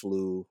the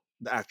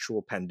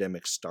actual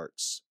pandemic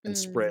starts and Mm.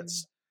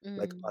 spreads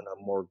like Mm. on a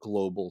more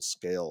global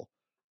scale,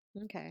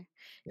 Okay.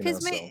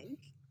 Cuz so. my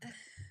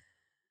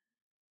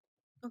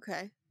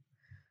okay.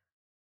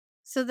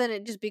 So then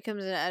it just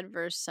becomes an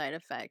adverse side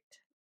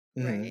effect,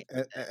 Mhm. right?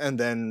 And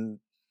then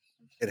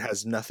it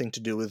has nothing to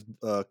do with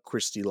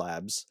Christie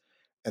Labs.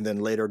 And then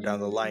later down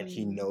the line,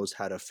 he Mm. knows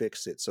how to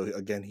fix it. So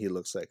again, he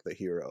looks like the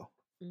hero.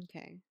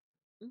 Okay.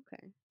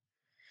 Okay.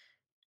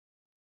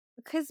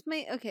 Because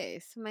my okay,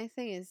 so my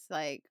thing is,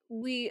 like,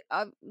 we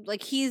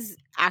like, he's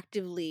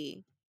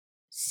actively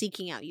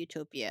seeking out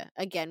Utopia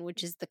again,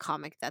 which is the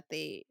comic that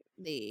they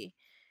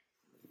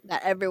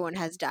that everyone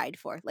has died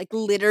for. Like,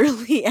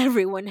 literally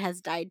everyone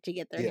has died to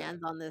get their Yeah.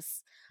 hands on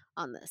this,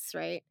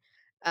 right?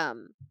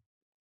 Um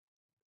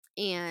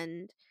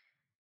and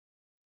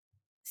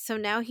so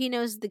now he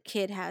knows the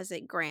kid has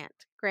it,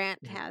 Grant.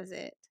 Grant Mhm. has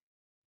it,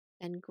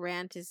 and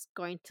Grant is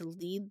going to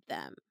lead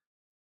them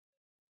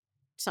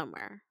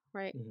somewhere,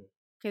 right? Mhm.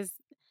 Because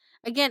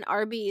again,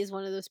 Arby is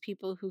one of those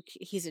people who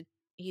he's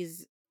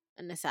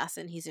an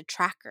assassin. He's a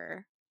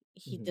tracker.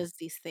 He Mhm. does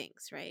these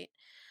things, right?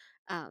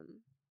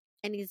 Um,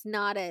 and he's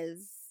not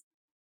as,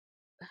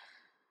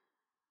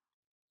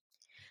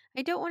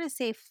 I don't want to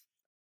say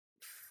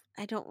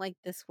I don't like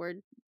this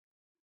word,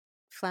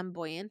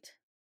 flamboyant,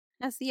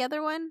 as the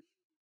other one,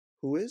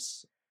 Who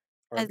is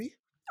as Arby?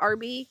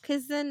 Arby,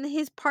 because then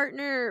his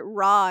partner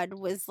Rod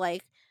was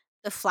like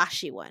the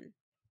flashy one,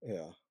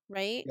 Yeah.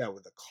 right? Yeah,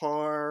 with the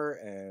car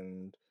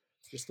and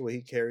just the way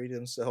he carried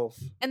himself.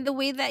 And the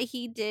way that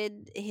he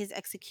did his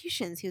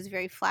executions, he was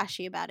very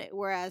flashy about it.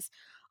 Whereas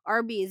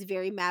Arby is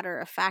very matter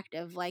of fact,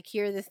 of like,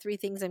 here are the three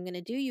things I'm going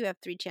to do. You have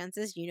three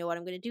chances. You know what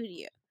I'm going to do to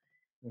you,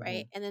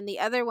 right? Hmm. And then the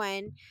other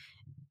one,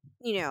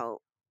 you know,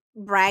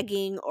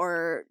 bragging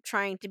or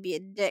trying to be a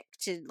dick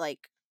to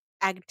like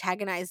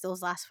antagonize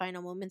those last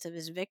final moments of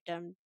his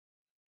victim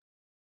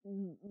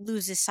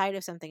loses sight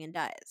of something and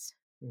dies,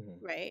 Mhm.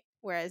 right?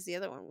 Whereas the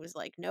other one was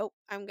like, nope,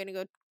 I'm gonna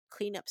go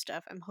clean up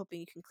stuff. I'm hoping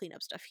you can clean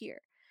up stuff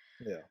here.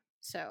 Yeah.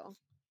 So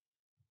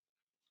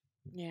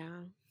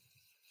yeah,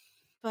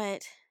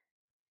 but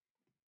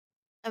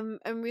I'm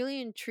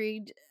really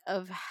intrigued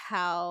of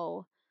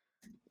how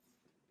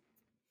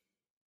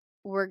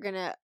we're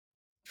gonna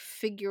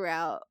figure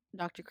out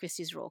Dr.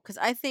 Christie's role, because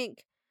I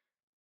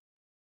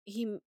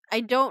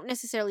don't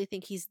necessarily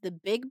think he's the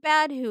big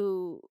bad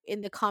who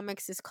in the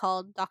comics is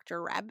called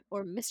Dr. Rabbit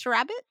or Mr.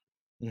 Rabbit,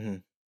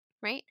 Mhm.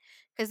 right?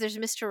 Because there's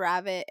Mr.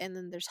 Rabbit and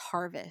then there's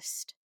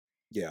Harvest.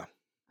 Yeah.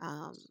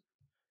 Um,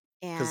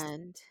 'Cause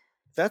and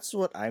that's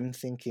what I'm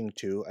thinking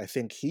too. I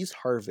think he's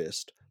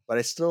Harvest, but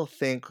I still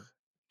think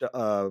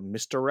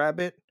Mr.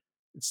 Rabbit,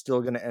 it's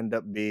still gonna end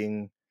up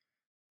being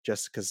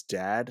Jessica's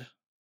dad.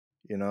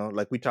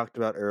 Like we talked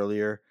about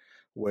earlier,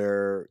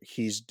 where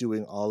he's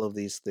doing all of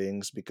these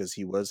things because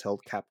he was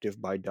held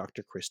captive by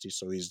Dr. Christie.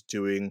 So he's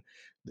doing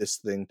this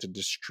thing to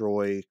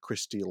destroy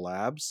Christie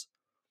Labs.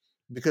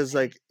 Because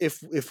okay. like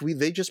if we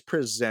they just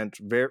present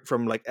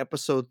from like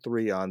episode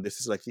 3 on, this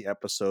is like the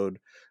episode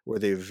where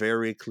they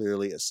very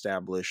clearly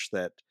establish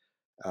that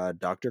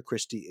Dr.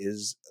 Christie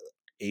is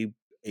a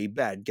a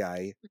bad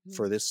guy Mhm.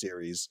 for this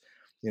series.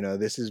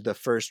 This is the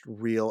first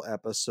real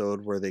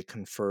episode where they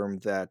confirm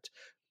that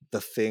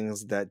the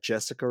things that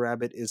Jessica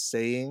Rabbit is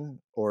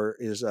saying or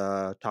is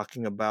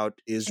talking about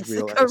is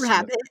real Jessica as soon.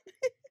 Rabbit.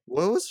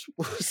 What was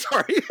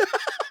sorry?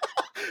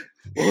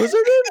 What was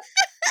her name?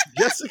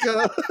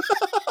 Jessica.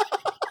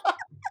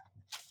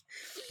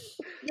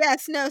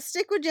 Yes, no,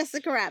 stick with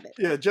Jessica Rabbit.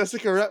 Yeah,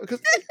 Jessica Rabbit.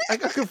 Because I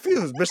got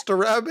confused. Mr.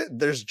 Rabbit,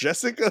 there's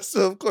Jessica,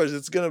 so of course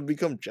it's gonna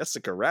become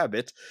Jessica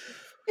Rabbit.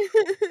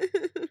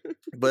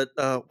 But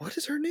what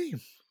is her name?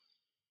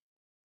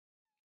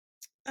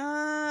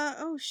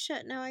 Oh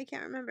shit, no, I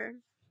can't remember.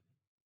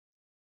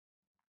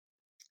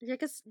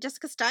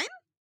 Jessica Stein?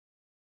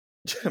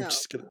 I'm No.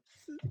 just gonna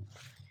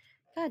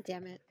God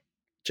damn it.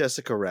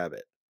 Jessica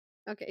Rabbit.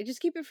 Okay, just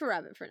keep it for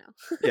Rabbit for now.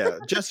 Yeah,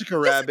 Jessica Jessica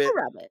Rabbit.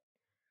 Rabbit.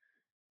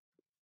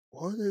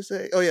 What did I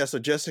say? Oh yeah, so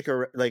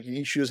like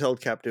she was held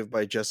captive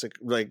by Jessica,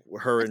 like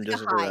her and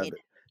Jessica Jessica Hyde. Rabbit.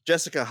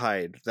 Jessica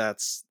Hyde.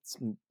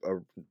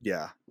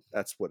 Yeah,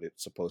 that's what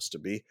it's supposed to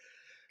be.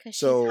 Because she's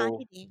So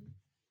hiding.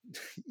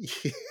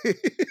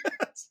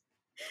 yes.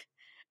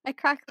 I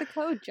cracked the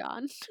code,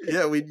 John.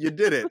 Yeah, you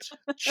did it.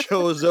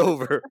 Show's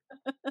over.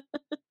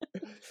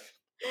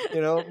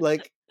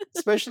 Like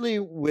especially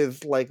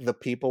with like the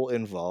people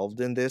involved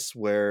in this,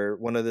 where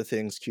one of the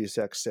things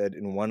Cusack said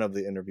in one of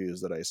the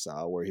interviews that I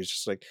saw, where he's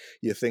just like,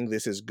 you think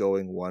this is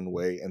going one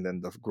way and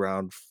then the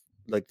ground,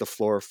 like the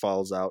floor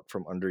falls out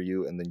from under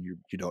you and then you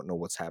don't know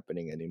what's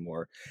happening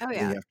anymore, Oh and then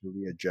yeah. you have to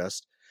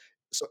readjust.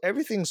 So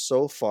everything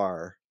so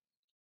far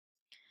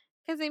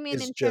Because I mean,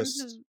 is in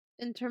terms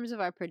of just,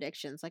 our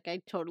predictions, like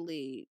I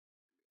totally,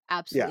 yeah,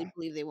 absolutely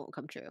believe they won't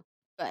come true.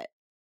 But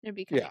it'd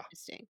be kind of yeah.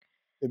 interesting.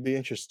 It'd be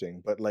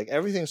interesting, but like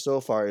everything so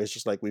far is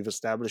just like we've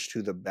established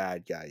who the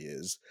bad guy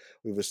is.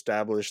 We've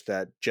established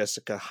that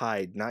Jessica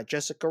Hyde, not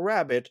Jessica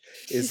Rabbit,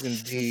 is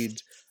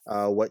indeed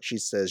what she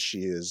says she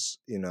is.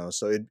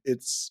 So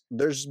it's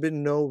there's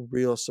been no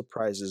real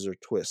surprises or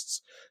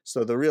twists.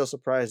 So the real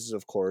surprises,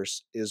 of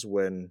course, is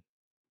when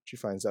she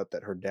finds out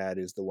that her dad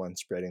is the one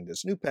spreading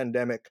this new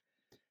pandemic,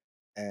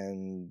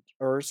 and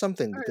or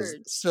something, because Or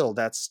still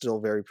that's still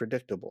very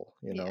predictable.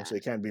 yeah, So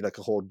it can't be like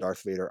a whole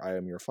Darth Vader "I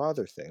am your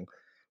father" thing,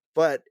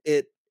 but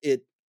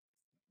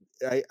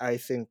I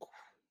think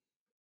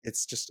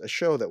it's just a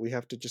show that we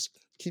have to just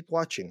keep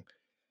watching.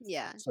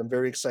 yeah. So I'm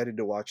very excited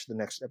to watch the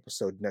next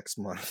episode next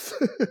month.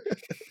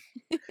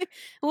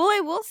 Well,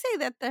 I will say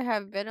that there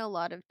have been a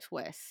lot of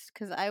twists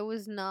because I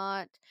was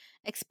not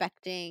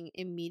expecting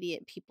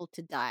immediate people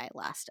to die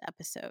last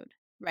episode,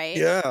 right?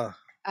 Yeah,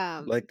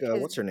 like Because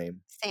what's her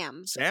name?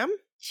 Sam, Sam?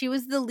 she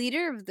was the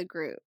leader of the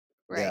group,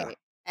 Yeah, right?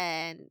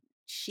 And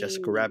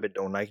Jessica she, Rabbit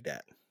don't like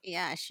that.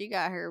 yeah, she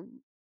got her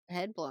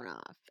head blown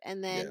off,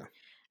 and then,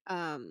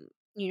 Yeah. um,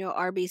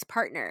 Arby's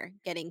partner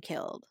getting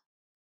killed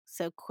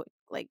so quick.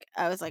 Like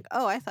I was like,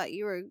 "Oh, I thought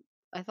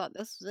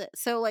this was it."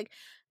 So like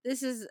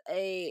this is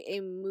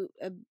a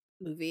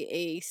movie,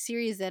 a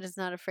series that is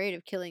not afraid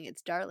of killing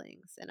its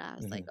darlings. And I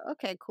was like, Hmm.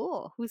 "Okay,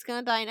 cool. Who's going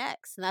to die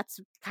next?" And that's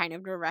kind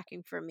of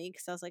nerve-wracking for me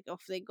because I was like, "Oh,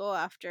 if they go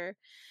after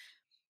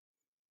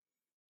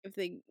if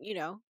they,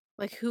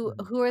 like Hmm.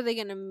 who are they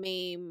going to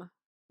maim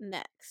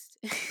next?"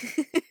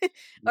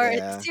 Or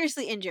Yeah.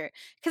 seriously injure.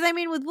 Cuz I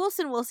mean with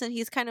Wilson,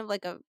 he's kind of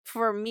like a,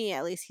 for me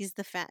at least, he's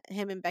the fan,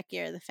 him and Becky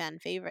are the fan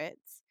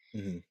favorites,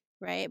 Hmm.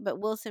 right? But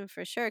Wilson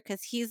for sure,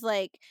 because he's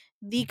like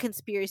the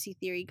conspiracy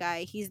theory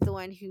guy. He's the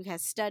one who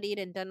has studied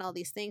and done all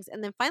these things.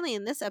 And then finally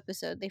in this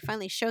episode, they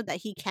finally showed that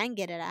he can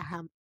get it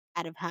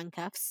out of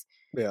handcuffs,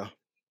 Yeah.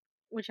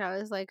 which I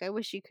was like, I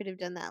wish you could have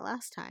done that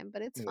last time,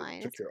 but it's It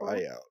fine. took It's your cool.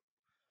 eye out.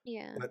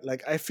 Yeah. But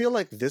like I feel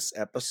like this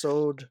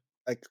episode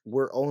like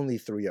we're only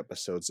 3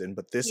 episodes in,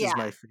 but this is Yeah,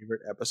 my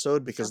favorite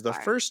episode so because the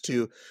far. first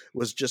 2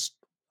 was just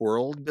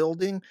world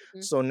building.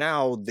 Mhm. So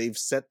now they've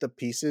set the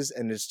pieces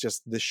and it's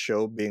just this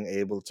show being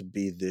able to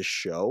be this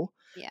show,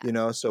 Yeah. you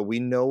know? So we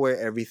know where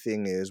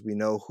everything is. We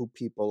know who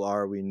people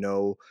are. We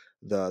know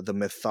the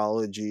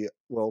mythology,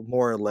 well,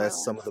 more or More less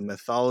or some of the less.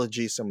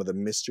 mythology, some of the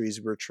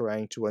mysteries we're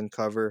trying to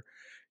uncover,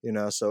 you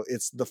know? So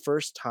it's the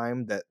first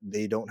time that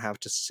they don't have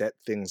to set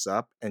things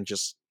up and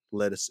just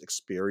let us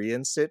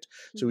experience it,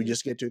 so we Mhm.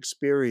 just get to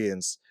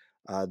experience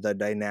the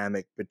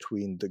dynamic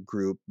between the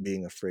group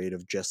being afraid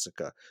of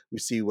Jessica. We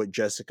see what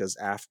Jessica's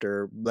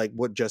after, like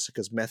what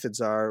Jessica's methods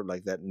are,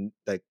 like that,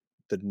 like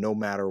the no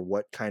matter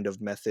what kind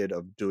of method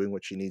of doing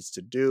what she needs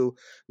to do.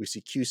 We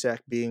see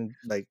Cusack being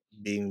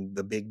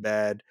the big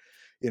bad,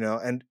 you know,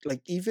 and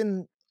like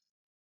even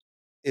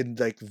in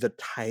like the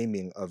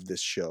timing of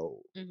this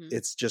show, Mhm.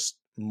 it's just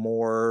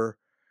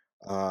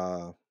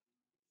uh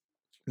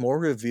more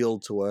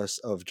revealed to us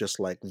of just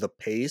like the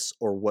pace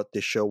or what the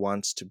show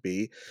wants to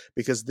be,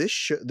 because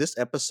this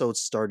episode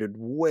started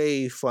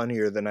way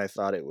funnier than I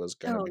thought it was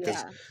gonna, Oh, because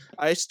yeah.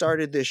 I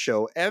started this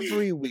show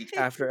every week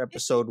after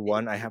episode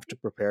 1. I have to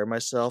prepare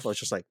myself. I was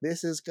just like,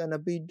 this is gonna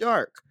be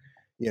dark,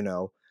 you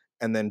know.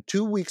 And then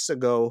 2 weeks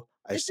ago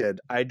I said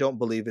I don't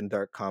believe in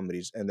dark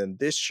comedies, and then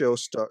this show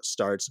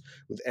starts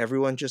with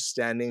everyone just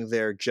standing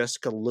there,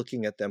 Jessica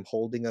looking at them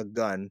holding a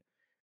gun,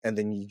 and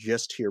then you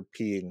just hear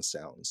peeing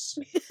sounds.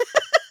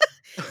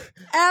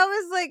 I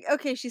was like,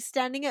 "Okay, she's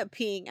standing up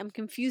peeing. I'm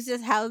confused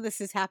as how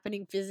this is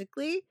happening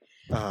physically."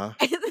 Uh-huh.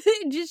 And then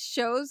it just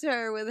shows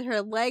her with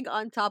her leg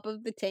on top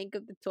of the tank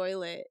of the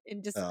toilet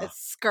and just a Uh,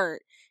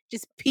 skirt,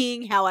 just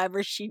peeing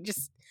however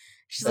she's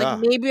like, ah,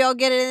 "Maybe I'll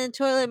get it in the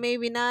toilet,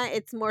 maybe not.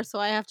 It's more so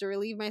I have to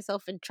relieve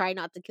myself and try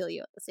not to kill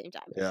you at the same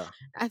time." yeah.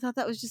 I thought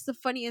that was just the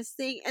funniest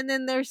thing. And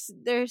then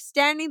they're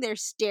standing there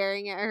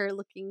staring at her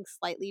looking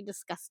slightly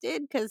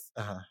disgusted cuz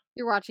Uh-huh.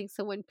 you're watching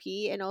someone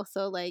pee and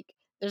also like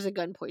there's a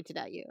gun pointed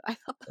at you. I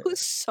thought that was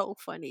Yes. so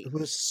funny. It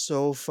was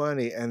so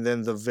funny. And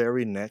then the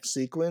very next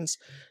sequence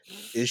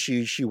is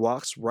she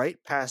walks right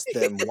past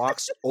them,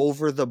 walks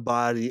over the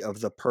body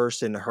of the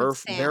person,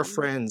 Of their Sam.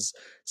 friends,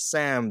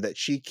 Sam, that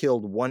she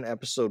killed 1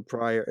 episode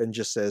prior, and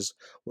just says,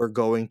 "We're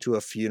going to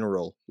a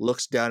funeral."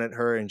 Looks down at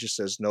her and just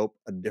says, "Nope,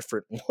 a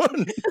different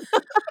one."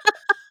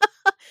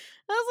 I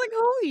was like,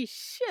 "Holy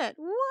shit,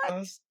 I what?"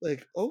 was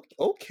like,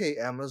 okay,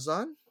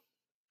 Amazon."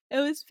 It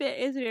was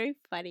very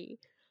funny.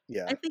 I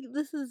Yeah. think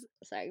this is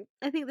sorry.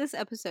 I think this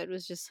episode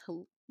was just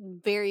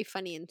very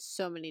funny in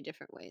so many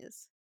different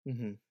ways,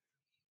 Hmm.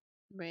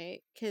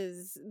 right?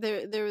 Because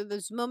there were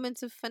those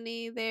moments of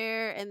funny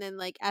there, and then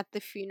like at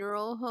the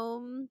funeral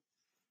home,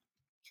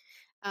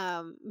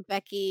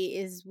 Becky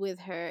is with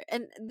her,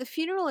 and the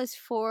funeral is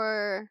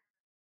for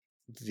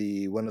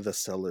The one of the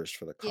sellers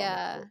for the comic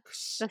yeah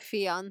books. the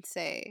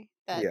fiance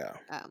that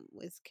Yeah.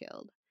 was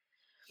killed.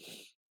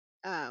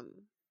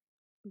 Um,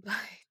 but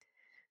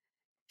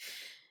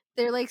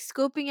they're like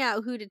scoping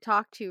out who to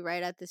talk to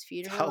right at this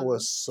funeral, That and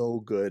was so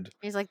good.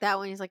 he's like that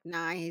one. He's like,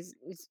 nah, he's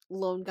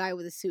lone guy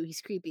with a suit.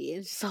 He's creepy,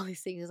 and just all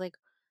these things. He's like,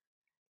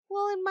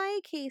 well, in my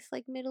case,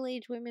 like middle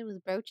aged women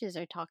with brooches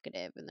are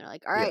talkative, and they're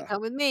like, all right, Yeah.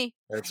 come with me,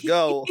 Let's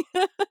go.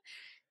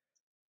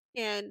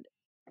 and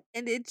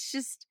it's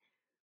just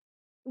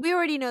we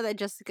already know that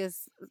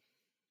Jessica's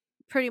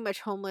pretty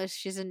much homeless.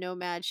 She's a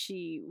nomad.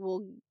 She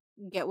will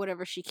get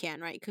whatever she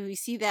can, right? Because we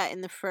see that in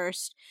the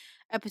first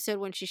episode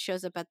when she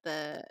shows up at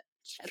the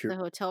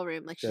hotel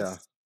room, like Yeah.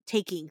 she's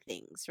taking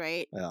things,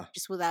 right? Yeah.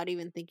 Just without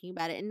even thinking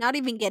about it and not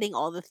even getting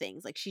all the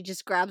things. Like she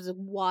just grabs a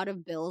wad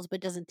of bills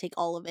but doesn't take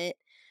all of it.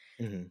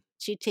 Mhm.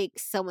 She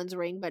takes someone's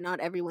ring but not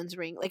everyone's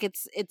ring. Like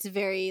it's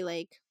very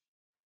like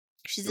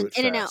she's Do an it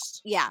in and out.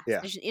 fast. Yeah,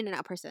 Yeah. she's an in and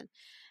out person.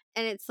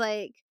 And it's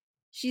like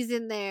she's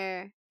in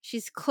there.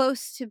 She's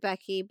close to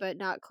Becky but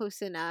not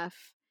close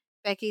enough.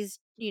 Becky's,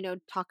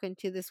 talking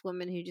to this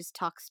woman who just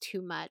talks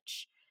too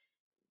much.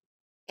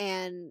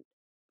 And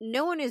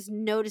no one is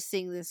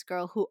noticing this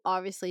girl who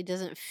obviously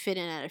doesn't fit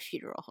in at a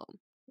funeral home,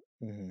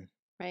 Mhm.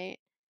 right?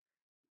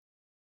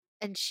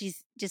 And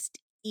she's just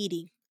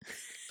eating.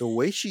 The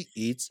way she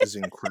eats is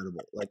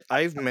incredible. Like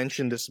I've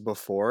mentioned this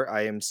before,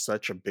 I am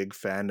such a big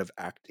fan of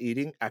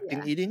acting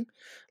Yeah. eating.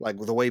 Like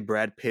the way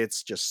Brad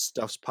Pitt's just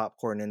stuffs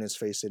popcorn in his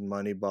face in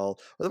Moneyball,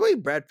 or the way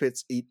Brad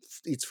Pitt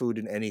eats food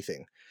in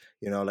anything.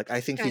 You know, like I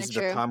think Kinda he's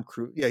the true. Tom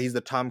Cruise. Yeah, he's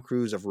the Tom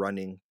Cruise of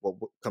running. What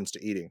comes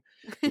to eating,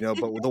 you know.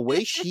 But the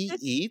way she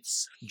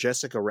eats,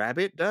 Jessica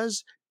Rabbit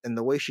does, and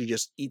the way she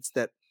just eats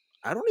that.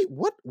 I don't even.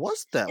 What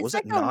was that? It's Was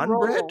like that a non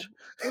bread? roll.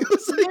 It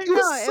was No, like it no,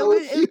 was so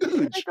it was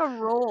like huge. a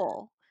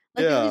roll.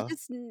 Like, it was Yeah.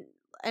 just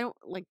I don't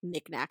like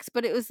knickknacks,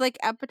 but it was like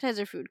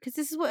appetizer food. Because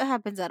this is what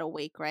happens at a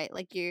wake, right?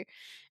 Like,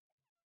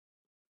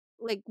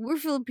 we're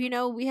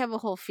Filipino, we have a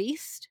whole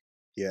feast,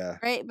 Yeah.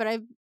 right?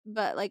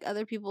 But, like,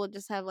 other people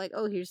just have, like,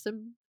 "Oh, here's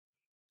some."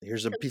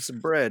 Here's a piece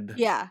of bread.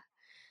 Yeah.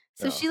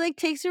 So Yeah, she, like,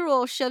 takes a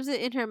roll, shoves it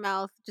in her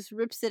mouth, just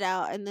rips it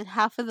out, and then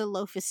half of the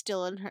loaf is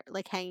still in her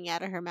like, hanging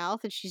out of her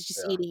mouth, and she's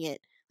just yeah, eating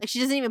it. Like, she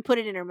doesn't even put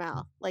it in her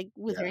mouth, like,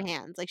 with her yeah.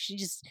 hands. Like, she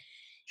just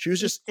She was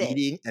You just sit.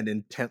 eating and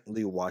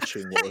intently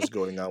watching what was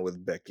going on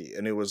with Becky,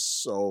 and it was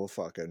so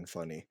fucking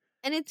funny.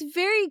 And it's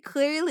very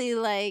clearly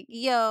like,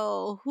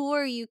 yo, who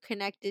are you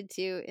connected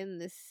to in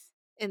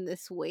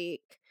this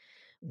wake?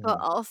 But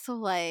Mhm. also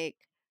like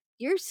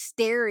you're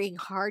staring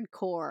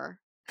hardcore.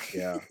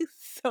 Yeah,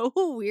 So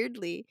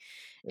weirdly.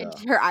 And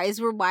yeah, her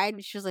eyes were wide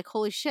and she was like,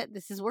 holy shit,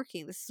 this is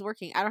working. This is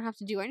working. I don't have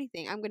to do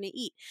anything. I'm gonna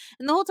eat.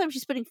 And the whole time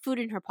she's putting food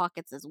in her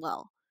pockets as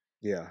well.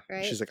 yeah. Right?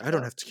 She's like, "I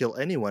don't So have to kill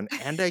anyone,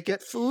 and I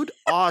get food?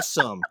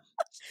 Awesome."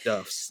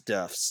 Stuff,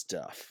 stuff,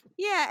 stuff.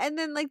 yeah, and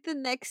then like the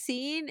next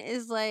scene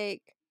is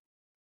like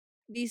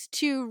these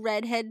two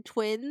redhead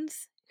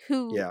twins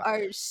who Yeah,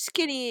 are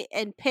skinny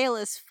and pale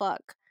as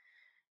fuck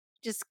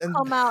just and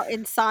come out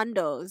in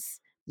sandos,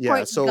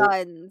 yeah, point so,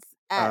 guns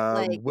at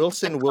like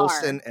the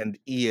car, Wilson and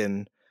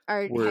Ian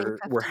are handcuffed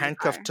were to the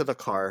handcuffed car. to the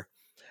car,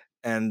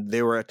 and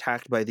they were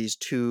attacked by these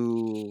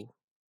 2,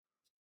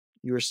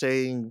 you were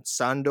saying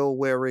Sando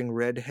wearing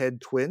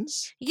redhead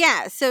twins?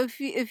 Yeah, so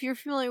if you're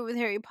familiar with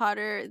Harry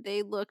Potter,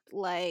 they looked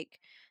like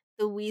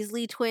the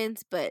Weasley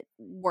twins, but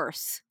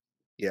worse.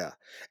 Yeah,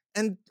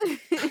 and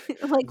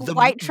Like the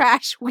white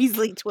trash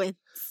Weasley twins.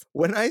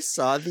 when I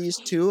saw these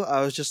 2,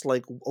 I was just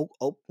like,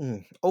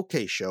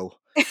 okay, show.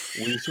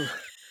 We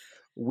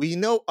we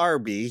know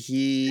Arby.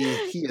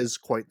 He is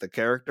quite the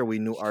character. We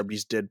knew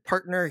Arby's dead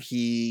partner.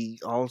 He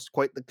also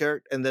quite the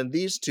character. And then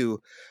these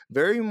 2,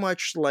 very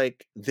much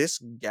like this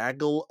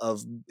gaggle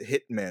of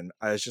hitmen.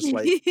 I was just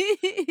like,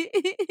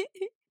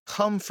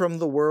 come from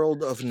the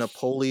world of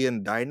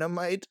Napoleon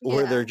Dynamite,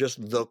 where Yeah, they're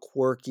just the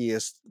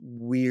quirkiest,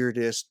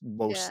 weirdest,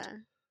 most yeah,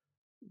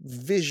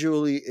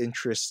 visually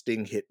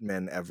interesting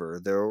hitmen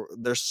ever.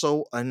 They're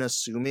so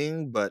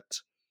unassuming,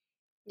 but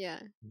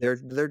yeah.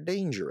 they're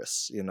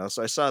dangerous, you know.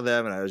 So I saw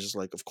them and I was just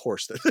like, of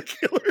course they're the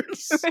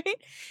killers. Right?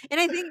 And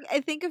I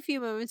think a few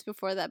moments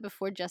before that,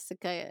 before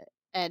Jessica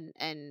and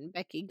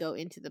Becky go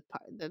into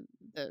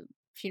the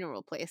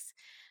funeral place,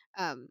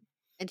 um,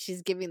 and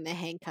she's giving the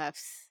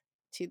handcuffs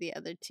to the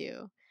other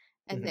two,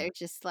 and Mhm. they're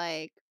just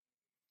like,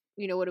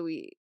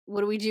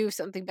 what do we do if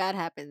something bad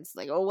happens?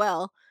 Like, oh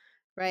well,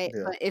 right?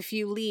 Yeah, But if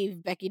you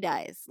leave, Becky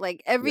dies.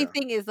 Like yeah,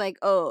 everything is like,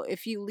 oh,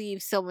 if you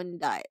leave, someone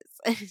dies.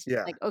 And it's just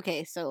yeah. like,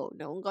 okay, so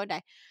no one gonna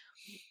die.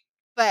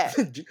 But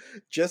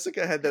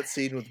Jessica had that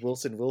scene with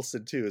Wilson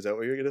too. Is that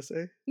what you're gonna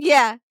say?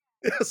 yeah,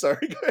 Yeah,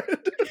 sorry, go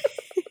ahead.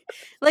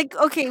 like,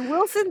 okay,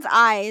 Wilson's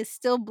eye is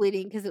still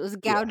bleeding because it was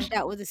Yeah, gouged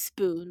out with a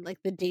spoon,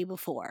 like, the day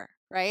before,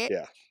 right?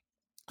 yeah.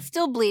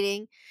 Still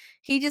bleeding.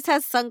 He just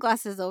has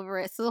sunglasses over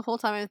it, so the whole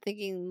time I'm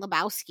thinking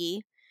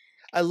Lebowski.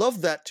 I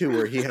love that too,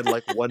 where he had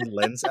like one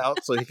lens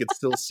out so he could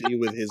still see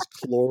with his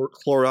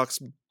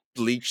Clorox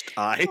bleached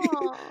eye.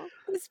 Oh,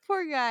 this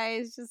poor guy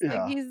is just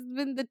like Yeah. he's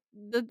been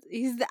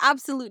he's the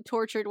absolute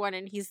tortured one,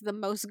 and he's the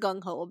most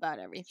gung ho about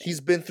everything. He's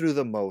been through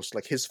the most.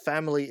 Like his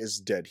family is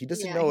dead. He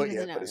doesn't Yeah, know he it doesn't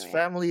yet, know but his anyway.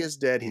 family is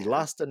dead. He Yeah.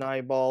 lost an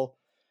eyeball.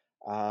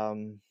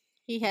 Um,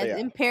 He but has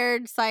yeah,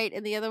 impaired sight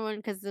in the other one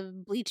because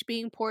of bleach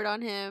being poured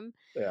on him.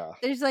 yeah.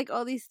 There's like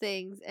all these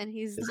things, and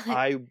he's His like,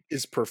 eye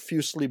is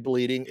profusely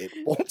bleeding. It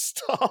won't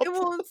it stop.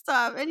 won't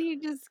stop. And he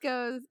just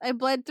goes, I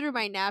bled through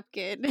my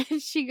napkin.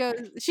 And she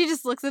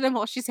just looks at him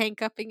while she's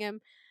handcuffing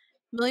him.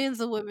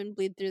 Millions of women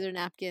bleed through their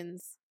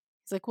napkins.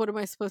 He's like, what am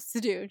I supposed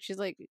to do? And she's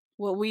like,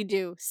 what we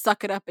do,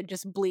 suck it up and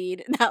just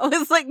bleed. And I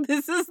was like,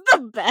 this is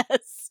the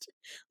best.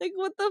 Like,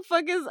 what the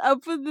fuck is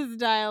up with this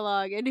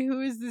dialogue? And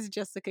who is this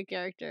Jessica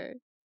character?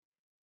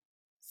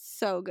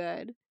 So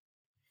good.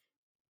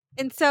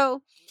 And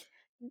so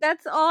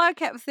that's all I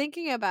kept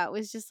thinking about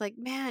was just like,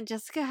 man,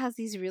 Jessica has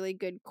these really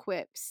good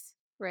quips,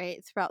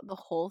 right? Throughout the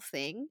whole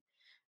thing.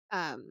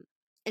 Um,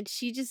 and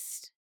she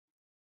just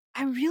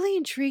I'm really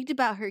intrigued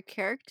about her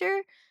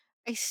character.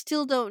 I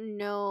still don't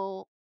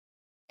know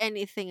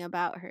anything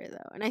about her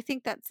though. And I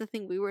think that's the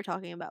thing we were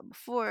talking about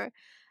before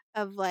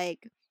of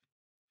like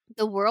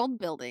the world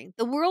building.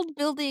 The world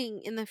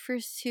building in the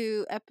first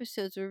two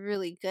episodes were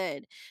really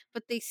good,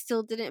 but they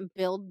still didn't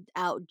build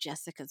out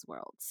Jessica's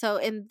world. So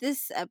in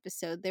this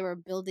episode, they were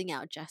building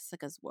out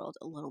Jessica's world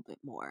a little bit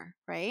more,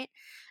 right?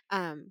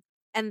 Um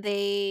and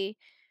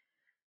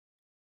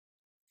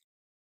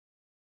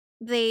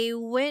they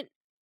went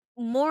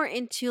more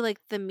into like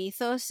the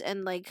mythos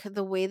and like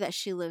the way that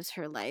she lives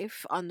her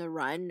life on the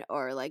run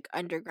or like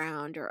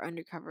underground or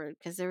undercover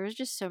because there was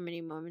just so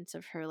many moments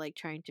of her like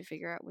trying to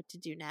figure out what to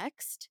do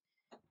next.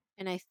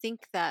 And I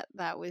think that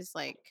that was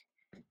like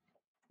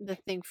the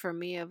thing for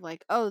me of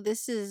like, oh,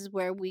 this is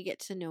where we get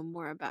to know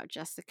more about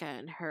Jessica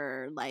and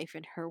her life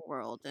and her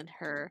world and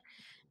her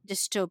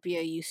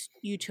dystopia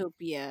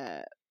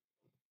utopia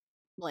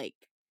like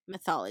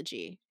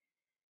mythology.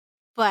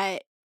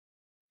 But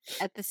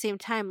at the same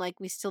time, like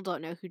we still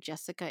don't know who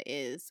Jessica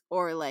is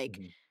or like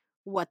Mhm,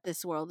 what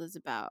this world is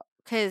about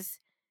because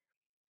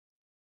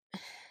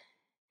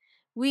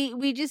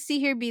we just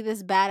see her be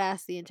this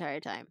badass the entire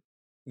time,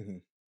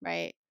 mhm,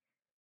 right?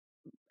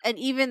 And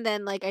even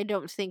then, like I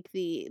don't think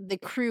the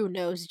crew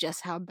knows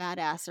just how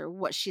badass or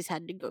what she's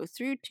had to go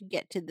through to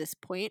get to this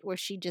point where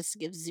she just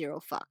gives zero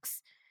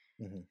fucks.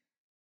 mhm.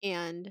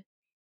 And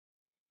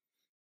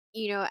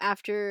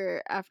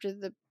after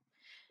the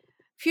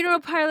funeral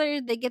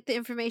parlor, they get the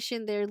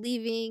information, they're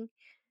leaving.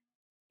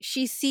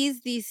 She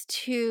sees these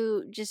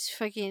two just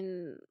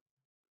fucking,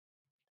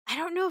 I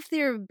don't know if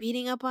they were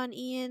beating up on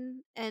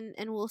Ian and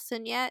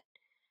Wilson yet,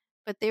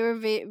 but they were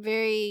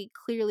very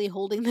clearly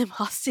holding them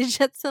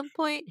hostage at some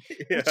point.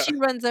 And Yeah. she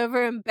runs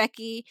over, and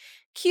Becky,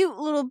 cute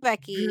little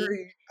Becky,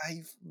 Very.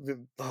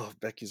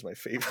 Becky's my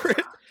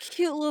favorite.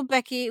 cute little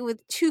Becky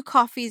with 2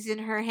 coffees in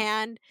her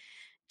hand,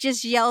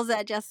 just yells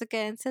at Jessica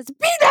and says,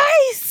 "Be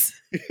nice!"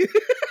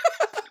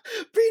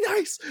 Be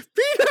nice.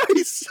 Be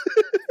nice.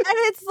 And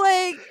it's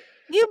like,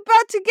 you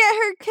about to get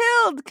her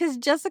killed, because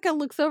Jessica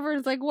looks over and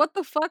is like, "What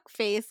the fuck,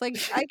 face? Like,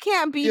 I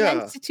can't be Yeah.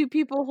 nice to 2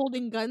 people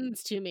holding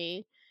guns to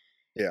me."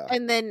 Yeah.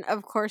 And then,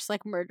 of course,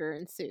 like, murder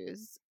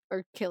ensues,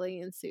 or killing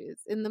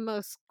ensues in the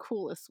most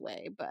coolest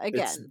way. But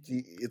again,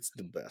 It's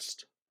the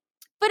best.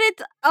 but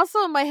it's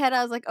also in my head,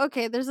 I was like,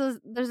 okay, there's a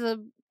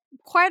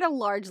quite a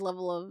large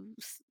level of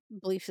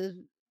belief.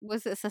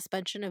 Was it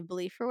suspension of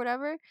belief or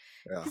whatever?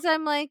 Yeah. Because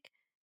I'm like,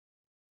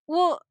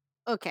 well,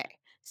 okay.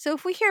 So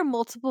if we hear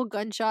multiple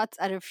gunshots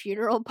at a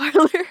funeral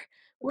parlor,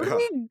 would Yeah.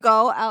 we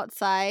go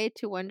outside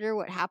to wonder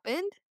what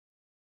happened?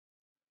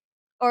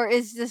 Or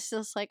is this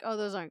just like, oh,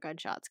 those aren't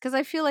gunshots? Because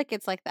I feel like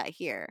it's like that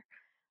here.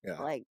 Yeah.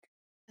 Like,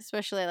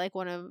 especially like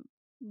one of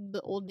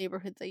the old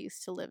neighborhoods I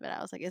used to live in.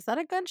 I was like, is that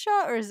a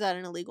gunshot or is that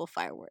an illegal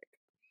firework?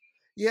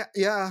 Yeah,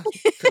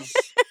 because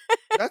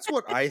that's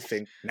what I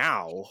think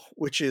now,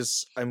 which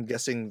is, I'm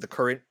guessing,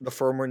 the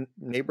former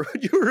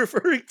neighborhood you were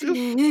referring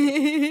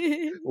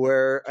to,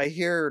 where I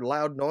hear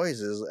loud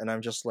noises and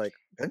I'm just like,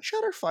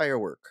 gunshot or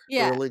firework or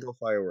Yeah, illegal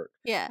firework.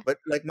 yeah. But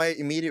like my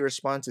immediate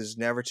response is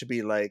never to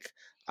be like,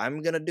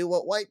 I'm gonna do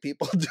what white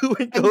people do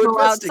and And go go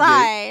investigate.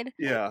 outside.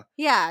 Yeah,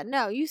 Yeah,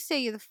 no, you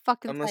stay the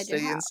fuck I'm gonna inside your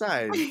stay house.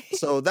 inside.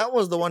 So that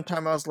was the one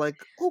time I was like,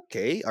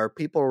 okay, are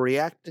people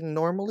reacting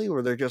normally?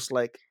 Where they're just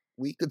like,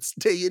 we could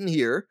stay in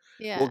here.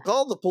 Yeah, We'll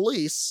call the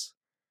police,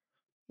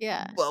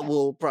 yeah. but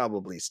we'll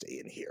probably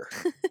stay in here.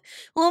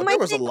 Well, But my there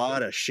was a thing,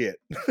 lot of shit.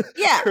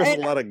 yeah, There was a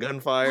and lot of oh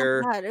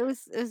gunfire. god, it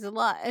was a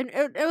lot, and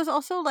it was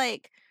also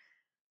like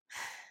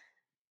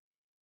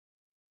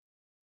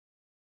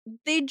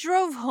they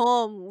drove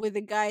home with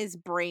the guy's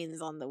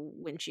brains on the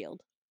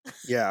windshield.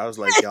 Yeah, I was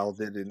like, y'all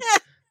didn't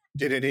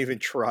even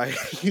try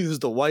to use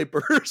the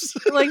wipers.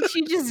 Like,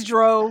 she just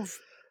drove,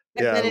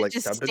 and Yeah, then it like,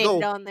 just time to stayed go.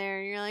 down there,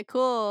 and you're like,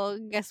 "Cool,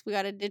 guess we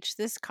gotta ditch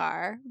this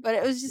car." But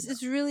it was just, Yeah.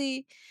 it's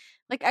really,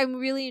 like, I'm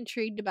really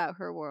intrigued about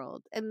her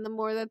world, and the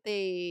more that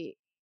they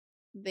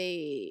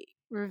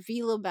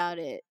reveal about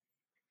it,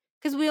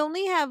 because we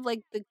only have,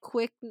 like, the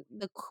quick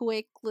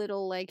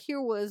little, like,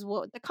 here was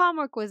what the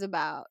comic was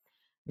about,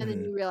 and then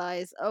Mhm. you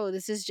realize, "Oh,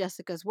 this is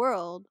Jessica's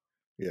world."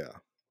 Yeah.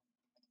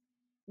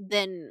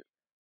 Then,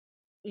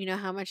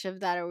 how much of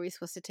that are we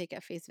supposed to take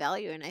at face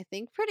value? And I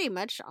think pretty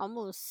much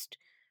almost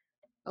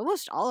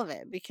all of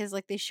it, because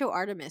like they show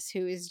Artemis,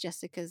 who is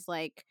Jessica's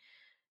like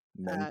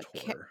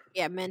Mentor.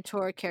 yeah,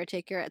 mentor,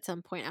 caretaker at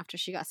some point after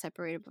she got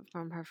separated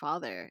from her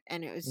father,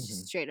 and it was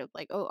just Mhm. straight up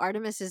like, oh,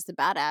 Artemis is the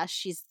badass.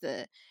 She's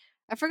the,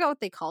 I forgot what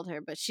they called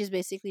her, but she's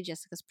basically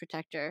Jessica's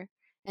protector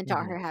and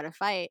taught Mhm. her how to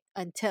fight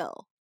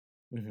until,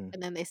 Mhm.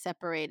 and then they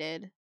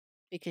separated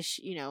because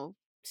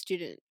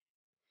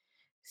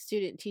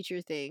student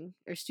teacher thing,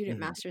 or student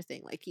Mhm. master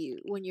thing, like, you,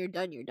 when you're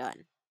done,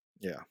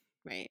 Yeah.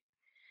 right?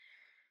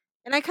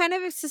 And I kind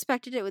of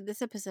suspected it with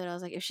this episode. I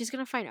was like, if she's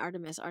gonna find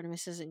Artemis,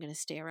 Artemis isn't gonna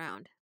stay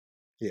around.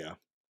 Yeah.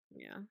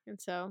 Yeah. And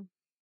so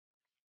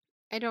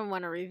I don't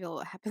want to reveal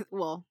what happened.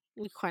 Well,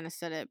 we kind of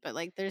said it, but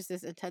like there's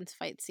this intense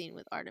fight scene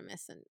with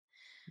Artemis, and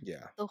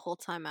Yeah. the whole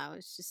time I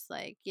was just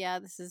like, yeah,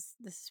 this is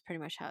pretty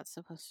much how it's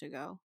supposed to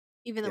go.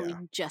 Even though we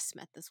Yeah. just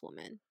met this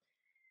woman.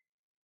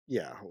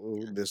 Yeah,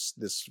 Yeah.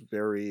 this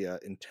very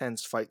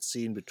intense fight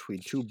scene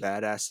between two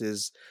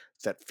badasses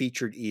that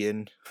featured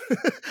Ian,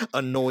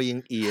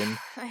 annoying Ian,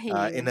 I hate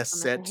in Ian a so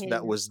much. I set hate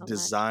that him was so much.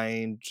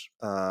 designed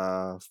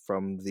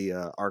from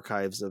the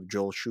archives of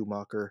Joel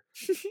Schumacher.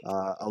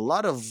 A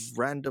lot of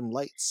random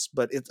lights,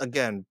 but it's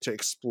again to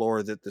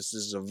explore that this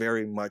is a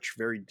very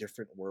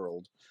different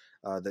world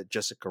that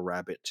Jessica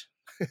Rabbit.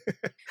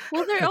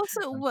 Well, they're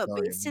also I'm what,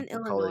 sorry, based in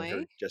I'm calling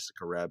Illinois? her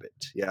Jessica Rabbit.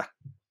 Yeah,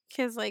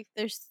 Because like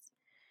there's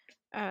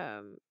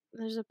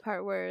a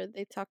part where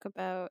they talk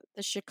about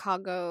the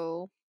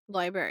Chicago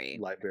library,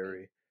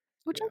 library.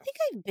 which I Yeah, think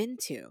I've been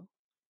to.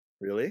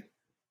 really.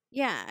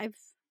 Yeah,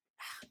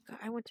 God,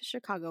 I went to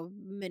Chicago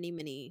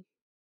many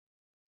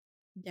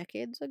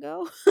decades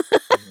ago.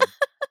 Mhm.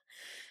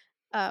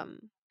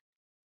 um,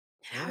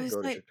 I and want I to was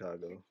go to like,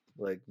 Chicago.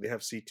 Like they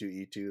have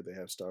C2E2, they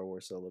have Star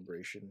Wars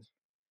Celebration.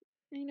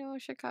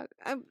 Chicago.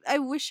 I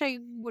wish I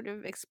would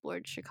have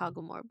explored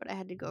Chicago more, but I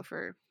had to go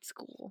for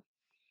school,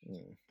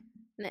 Mm,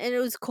 and it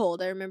was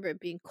cold. I remember it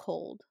being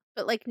cold,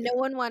 but like no yeah.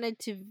 one wanted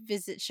to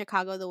visit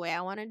Chicago the way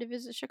I wanted to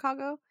visit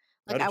Chicago.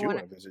 How Like I did you wanted,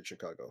 want to visit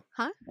Chicago?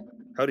 huh?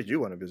 How did you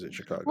want to visit Well,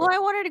 Chicago? I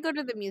wanted to go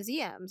to the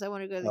museums. I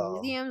want to go to the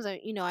Oh. museums. I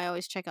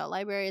always check out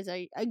libraries.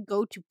 I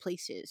go to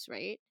places,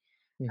 right?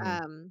 Mhm.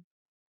 Um,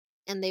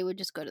 and they would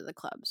just go to the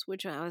clubs,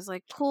 which I was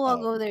like, cool, I'll Um,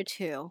 go there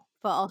too.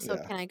 But also, yeah.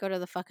 can I go to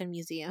the fucking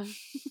museum?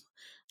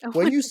 I When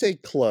want you to- say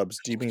clubs,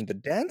 do you mean the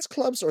dance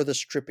clubs or the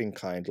stripping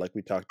kind, like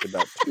we talked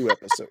about 2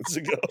 episodes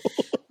ago?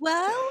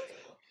 well,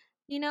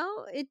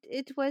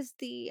 it was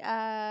the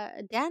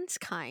dance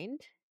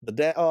kind.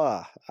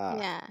 Ah.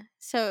 Yeah.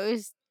 So it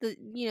was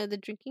the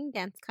drinking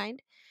dance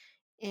kind.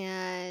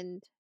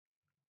 And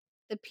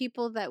the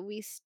people that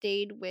we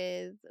stayed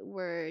with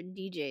were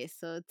DJs.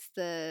 So it's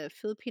the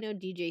Filipino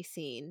DJ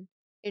scene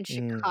in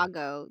Mm,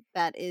 Chicago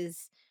that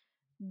is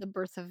the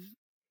birth of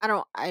I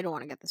don't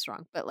want to get this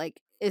wrong, but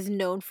like is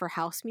known for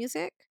house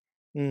music.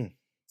 mm,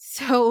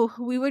 So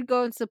we would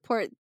go and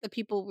support the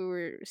people we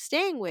were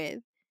staying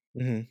with,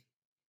 mhm,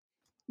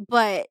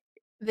 but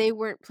they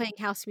weren't playing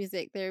house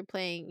music. They were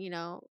playing,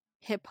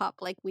 hip hop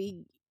like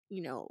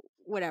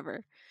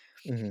whatever.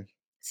 mhm.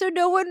 So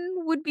no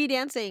one would be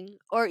dancing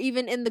or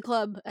even in the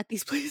club at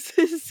these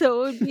places.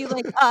 So it would be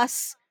like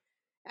us.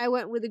 I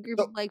went with a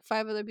group of So like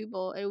 5 other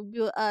people. It would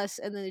be us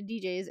and then the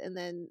DJs and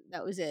then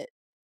that was it.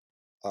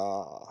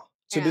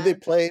 so did they Yeah.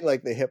 play,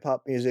 like, the hip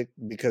hop music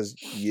because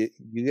you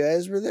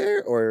guys were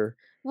there, or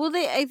Well,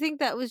 I think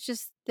that was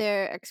just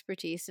their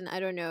expertise, and I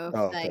don't know if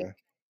Oh, like okay.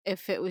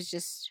 if it was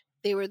just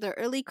they were the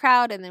early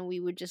crowd and then we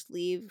would just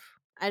leave.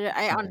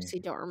 I Mhm. honestly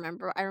don't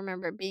remember. I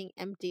remember it being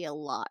empty a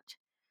lot.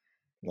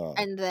 No.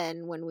 And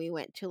then when we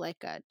went to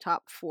like a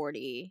top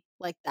 40,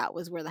 like that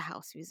was where the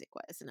house music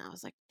was, and I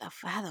was like,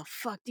 how the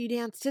fuck do you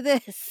dance to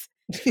this?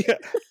 Yeah.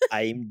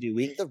 I'm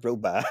doing the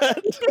robot.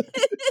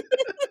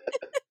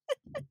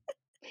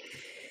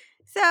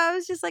 So I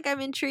was just like, I'm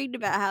intrigued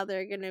about how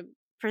they're gonna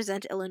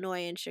present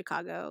Illinois in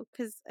Chicago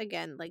because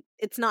again, like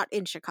it's not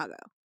in Chicago,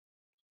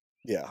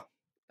 Yeah.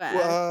 but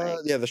I was Well, like,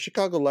 yeah, the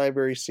Chicago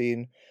library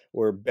scene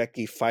where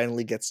Becky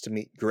finally gets to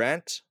meet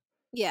Grant,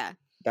 yeah,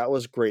 that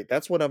was great.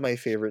 That's one of my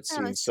favorite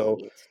that was scenes. So,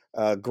 sweet.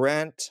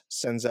 Grant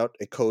sends out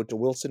a code to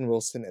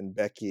Wilson and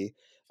Becky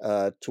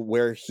to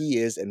where he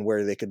is and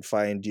where they can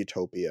find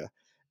Utopia.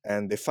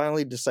 And they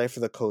finally decipher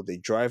the code. They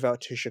drive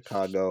out to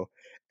Chicago,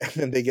 and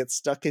then they get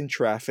stuck in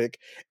traffic.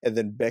 And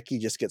then Becky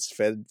just gets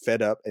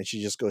fed up, and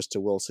she just goes to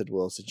Wilson.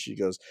 She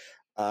goes,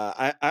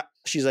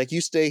 she's like,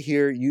 "You stay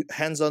here. You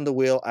hands on the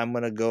wheel. I'm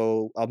gonna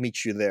go. I'll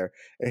meet you there."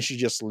 And she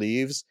just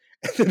leaves.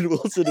 And then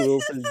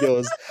Wilson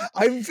goes,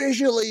 "I'm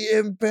visually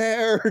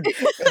impaired."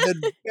 And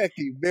then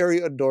Becky, very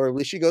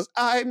adorably, she goes,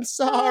 "I'm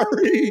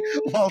sorry,"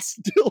 Oh, while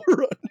still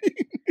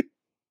running.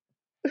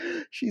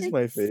 She's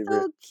my it's favorite.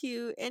 so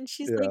cute, and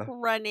she's like Yeah.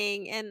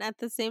 running, and at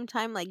the same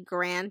time, like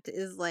Grant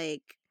is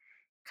like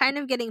kind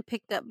of getting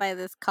picked up by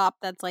this cop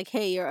that's like,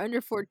 "Hey, you're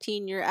under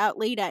 14. You're out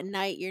late at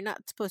night. You're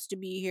not supposed to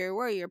be here.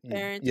 Where are your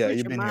parents? Yeah, Where's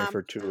you've your been here mom?"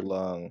 for too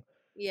long.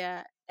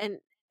 Yeah, and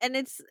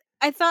it's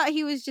I thought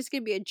he was just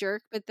gonna be a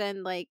jerk, but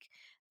then like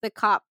the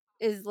cop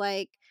is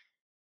like,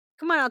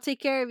 "Come on, I'll take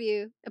care of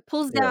you." It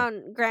pulls Yeah,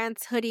 down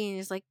Grant's hoodie and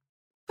is like,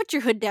 "Put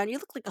your hood down. You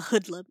look like a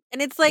hoodlum."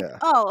 And it's like, yeah,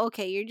 "Oh,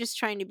 okay, you're just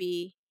trying to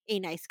be a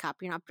nice cop.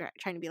 You're not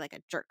trying to be like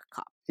a jerk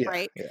cop, yeah,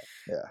 right?" yeah,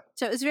 yeah.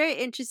 So it was very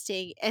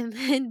interesting. And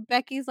then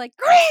Becky's like,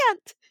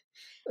 "Grant!"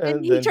 And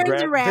And he then turns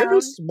Grant, very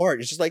around. smart.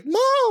 It's just like,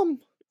 "Mom!"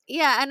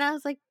 Yeah, and I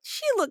was like,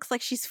 "She looks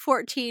like she's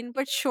 14,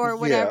 but sure, Yeah,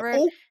 whatever."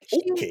 oh,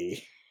 She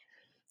okay.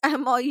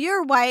 I'm all,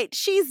 "You're white,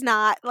 she's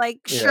not." Like,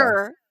 Yeah.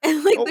 "Sure."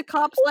 And, like, the Oh,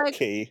 cop's like,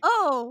 okay.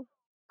 "Oh,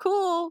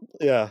 cool.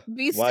 Yeah.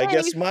 Be Well, I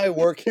guess safe." my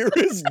work here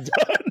is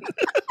done.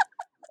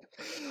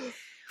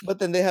 But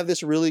then they have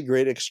this really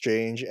great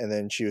exchange, and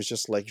then she was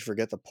just like, "You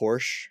forget the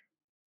Porsche?"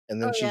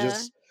 And Oh, then yeah.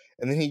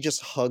 he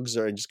just hugs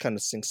her and just kind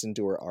of sinks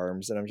into her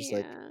arms, and I'm just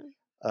like, Yeah.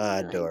 "Ah,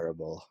 And, like,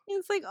 adorable."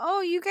 it's like,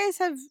 "Oh, you guys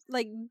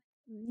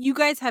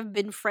have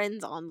been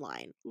friends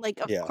online." Like,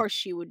 of Yeah, course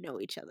she would know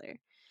each other.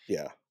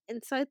 yeah.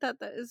 And so I thought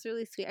that was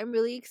really sweet. I'm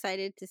really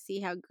excited to see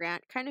how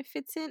Grant kind of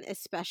fits in,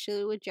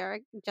 especially with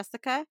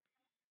Jessica.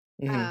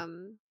 Mhm.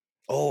 Um,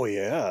 Oh,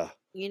 yeah.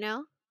 you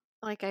know?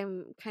 Like,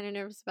 I'm kinda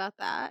nervous about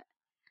that.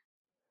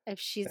 If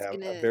she's Yeah, I'm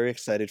gonna very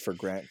excited for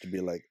Grant to be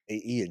like,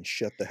 "Hey, Ian,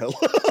 shut the hell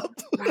up."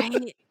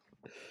 right?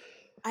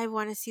 I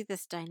wanna see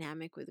this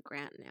dynamic with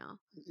Grant now.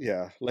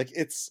 Yeah, like,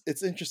 it's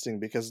interesting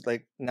because,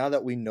 like, now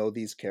that we know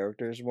these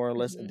characters more or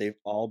less, and Mhm. they've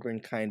all been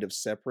kind of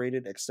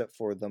separated except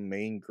for the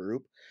main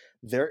group,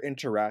 their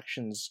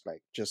interactions,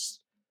 like,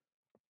 just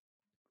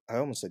I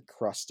almost said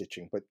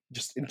cross-stitching, but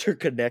just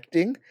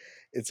interconnecting.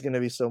 It's gonna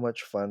be so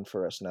much fun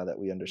for us now that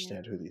we Yeah,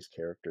 understand who these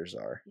characters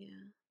are.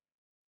 yeah.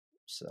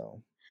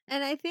 So,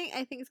 And I think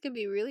it's gonna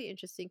be really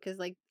interesting because,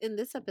 like, in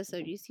this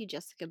episode, you see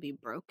Jessica be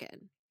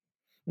broken.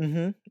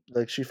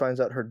 like, she finds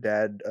out her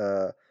dad,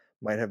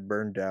 might have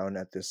burned down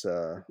at this,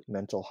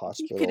 mental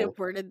You could have hospital.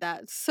 worded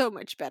that so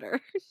much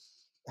better.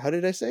 How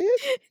did I say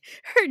it?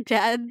 Her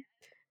dad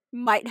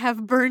might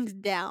have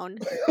burned down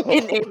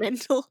in a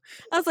mental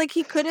I was like,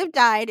 he could have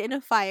died in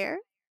a fire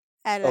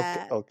at Okay,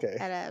 a okay,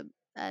 at a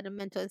at a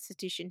mental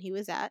institution he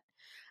was at.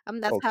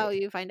 That's how okay.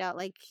 you find out,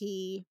 like,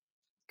 he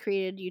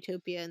created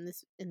Utopia in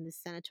this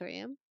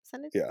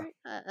Yeah.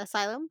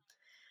 asylum.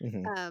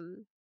 Mhm.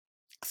 Um,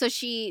 so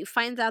she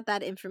finds out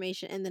that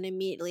information and then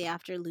immediately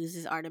after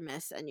loses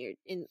Artemis, and you're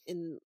in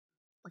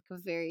like a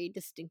very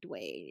distinct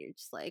way, and you're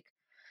just like,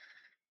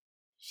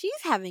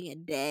 she's having a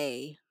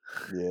day.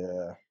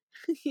 Yeah.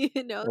 You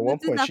know, At one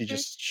this is point, after.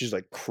 she's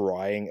like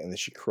crying, and then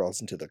she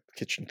crawls into the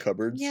kitchen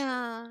cupboards.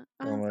 Yeah,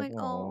 I And I'm was like,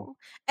 like, oh. oh,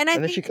 and I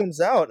And then she think,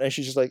 comes out, and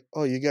she's just like,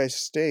 oh, you guys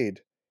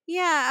stayed.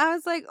 yeah, I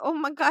was like, oh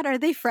my god, are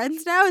they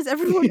friends now? Is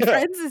everyone Yeah,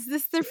 friends? Is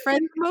this their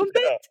friend moment?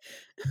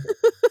 yeah.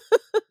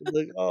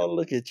 Like, oh,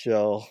 look at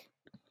y'all.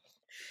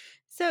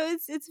 So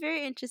it's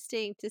very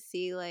interesting to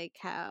see like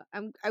how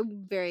I'm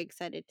very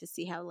excited to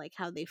see how like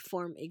how they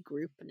form a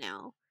group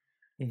now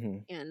Hmm.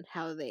 and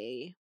how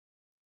they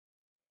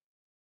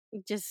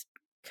just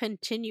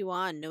continue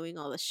on knowing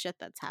all the shit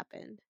that's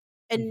happened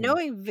and Hmm.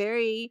 knowing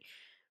very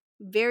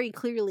very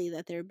clearly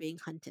that they're being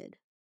hunted.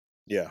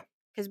 Yeah.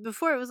 Because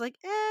before it was like,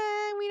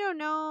 we don't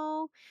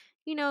know.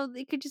 You know,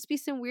 it could just be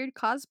some weird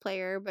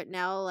cosplayer, but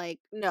now like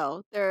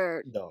no,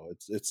 they're No,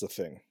 it's a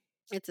thing.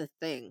 it's a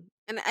thing.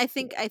 And Yeah.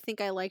 I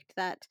think I liked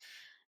that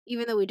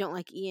even though we don't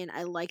like Ian,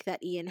 I like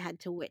that Ian had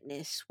to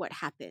witness what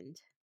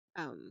happened.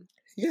 Um,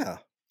 Yeah.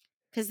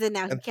 because then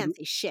now he And can't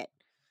through say shit.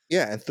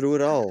 Yeah, and through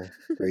it all,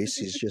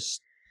 Gracie's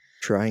just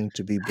trying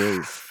to be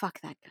brave. Fuck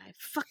that guy.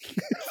 Fuck you.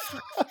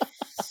 Fuck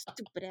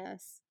stupid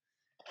ass.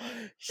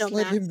 Just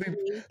Dumbass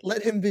me.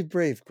 let him be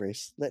brave,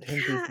 Grace. Let him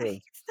be God,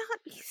 brave.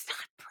 he's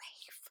not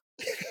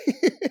brave.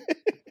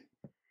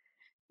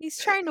 He's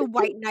trying to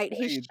white knight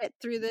his Wait. shit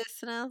through this,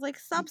 and I was like,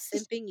 stop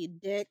simping, you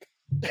dick.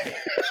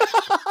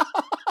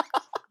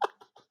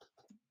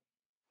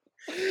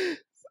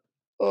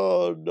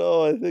 Oh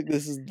no, I think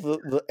this is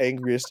the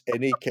angriest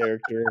any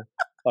character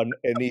on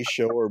any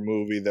show or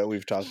movie that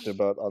we've talked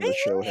about on the I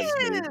show has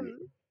hate made me. him.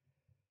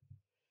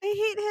 I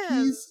hate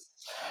him. He's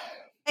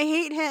I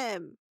hate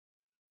him.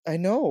 I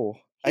know.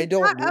 I He's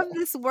don't not li- of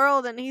this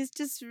world, and he's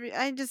just,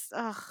 I just,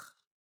 ugh.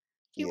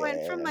 He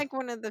went from Yeah. like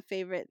one of the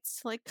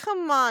favorites. Like,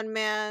 come on,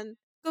 man.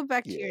 Go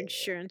back to your Yeah.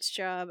 insurance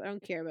job. I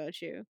don't care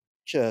about you.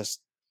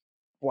 Just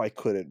why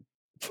couldn't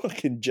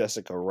fucking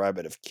Jessica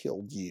Rabbit have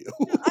killed you?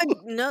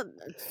 No,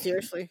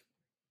 seriously.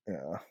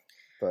 Yeah.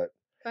 But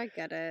I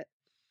get it.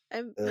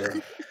 I'm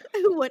ugh.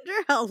 I wonder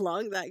how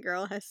long that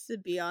girl has to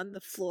be on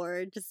the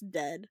floor just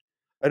dead.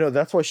 I know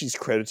that's why she's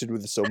credited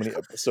with so many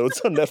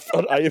episodes on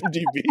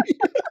IMDb.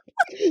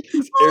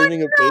 He's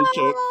earning a paycheck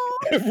Oh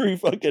every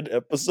fucking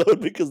episode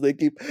because they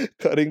keep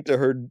cutting to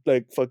her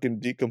like fucking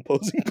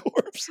decomposing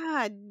corpse. no.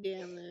 God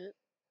damn it.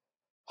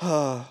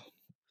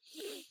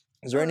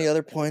 Is there Uh, any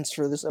other points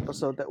for this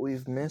episode that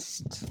we've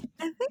missed?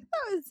 I think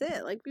that was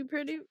it. Like we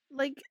pretty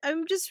like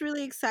I'm just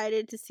really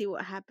excited to see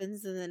what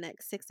happens in the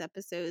next 6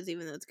 episodes,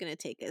 even though it's gonna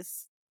take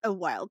us a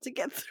while to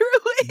get through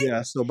it.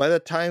 Yeah, so by the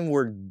time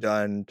we're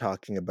done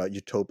talking about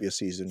Utopia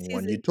season 1,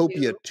 Season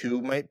Utopia 2.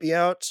 2 might be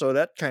out, so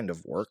that kind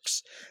of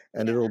works.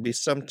 And Yeah. it'll be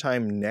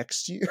sometime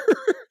next year.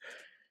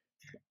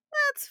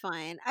 That's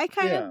fine. I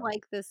kind of Yeah.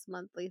 like this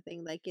monthly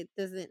thing. Like it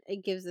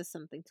gives us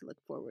something to look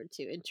forward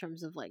to in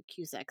terms of like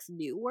Cusack's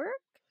new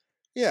work,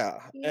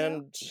 Yeah, you know?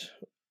 and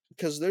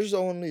because there's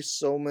only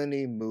so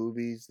many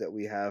movies that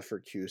we have for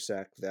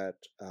Cusack that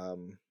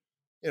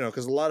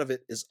because a lot of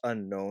it is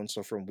unknown,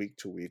 so from week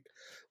to week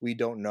we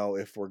don't know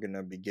if we're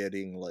gonna be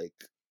getting like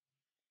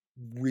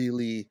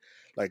really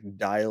like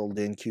dialed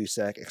in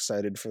Cusack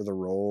excited for the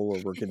role,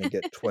 or we're gonna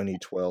get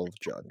 2012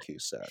 John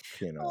Cusack.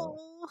 Oh,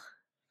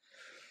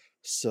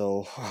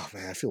 So, oh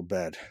man, I feel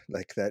bad.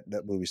 Like that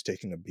movie's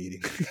taking a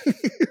beating.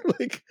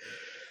 Like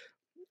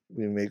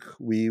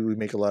we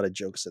make a lot of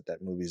jokes at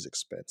that movie's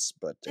expense,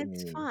 but I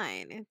it's mean,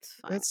 fine. It's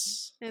fine.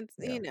 it's It's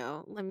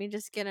yeah. let me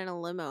just get in a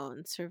limo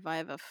and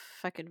survive a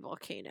fucking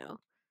volcano.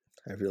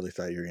 I really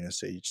thought you were gonna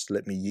say, just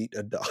let me yeet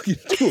a dog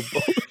into a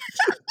boat.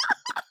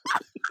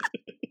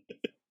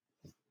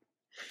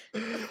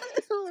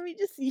 Let me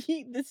just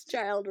eat this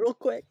child real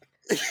quick.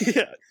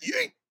 Yeah,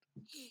 yeet.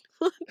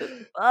 What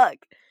the fuck?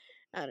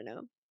 I don't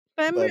know.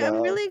 But But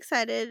I'm really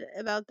excited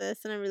about this,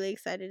 and I'm really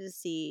excited to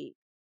see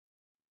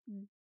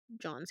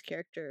John's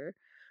character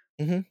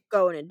mhm.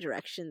 go in a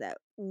direction that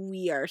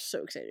we are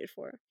so excited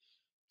for.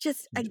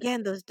 Just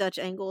again those Dutch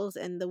angles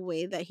and the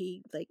way that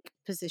he like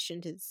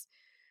positioned his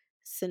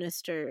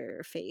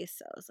sinister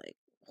face. I was like,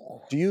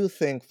 oh. Do you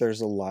think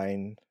there's a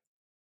line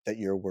that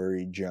you're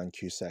worried John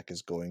Cusack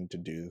is going to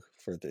do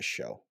for this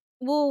show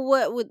Well,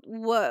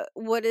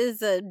 what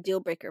is a deal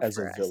breaker as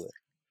a for us? villain?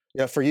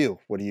 Yeah, for you,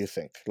 what do you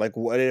think? Like,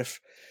 what if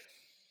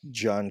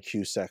John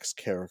Cusack's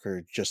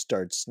character just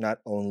starts not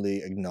only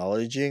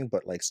acknowledging,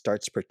 but like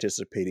starts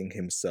participating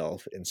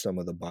himself in some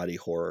of the body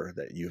horror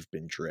that you've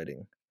been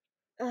dreading?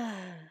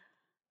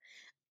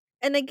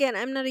 And again,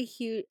 I'm not a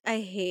huge. I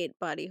hate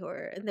body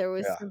horror, and there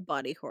was Yeah. some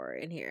body horror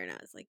in here, and I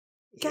was like,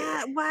 Yeah.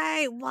 God,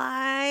 why,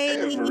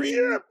 Every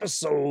why?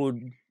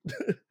 episode.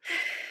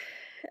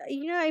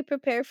 I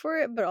prepare for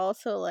it, but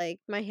also like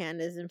my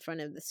hand is in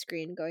front of the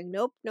screen, going,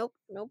 nope, nope,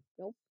 nope,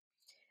 nope.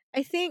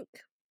 I think,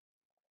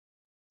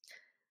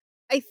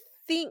 I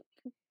think,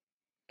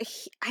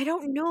 I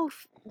don't know.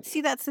 See,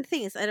 that's the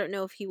thing is, I don't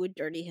know if he would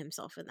dirty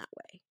himself in that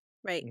way,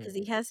 right? Because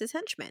he Mhm. has his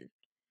henchmen.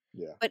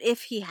 Yeah. But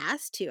if he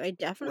has to, I What if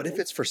definitely.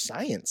 it's for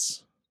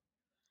science?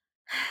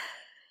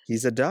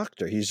 he's a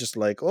doctor. He's just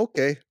like,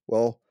 okay,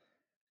 well,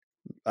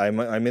 I'm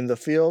in the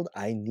field.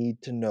 I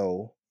need to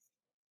know,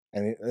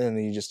 and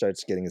he just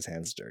starts getting his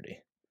hands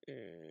dirty.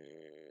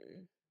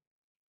 Mm,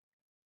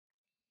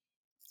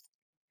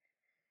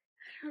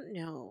 I don't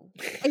know.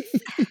 I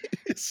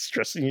It's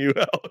stressing you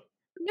out.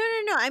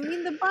 No. I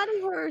mean, the body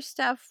horror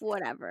stuff,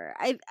 whatever.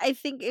 I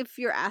think if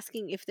you're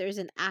asking if there's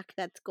an act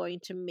that's going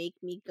to make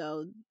me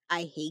go,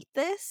 I hate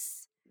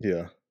this,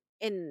 Yeah.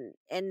 and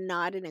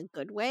not in a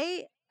good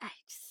way, I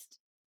just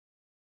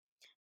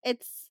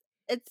it's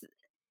it's it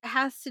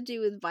has to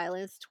do with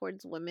violence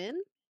towards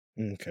women.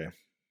 Okay.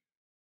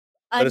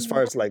 But as Un,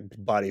 far as like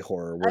body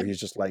horror, where un he's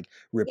just like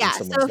ripping Yeah,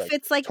 so someone's if like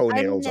it's like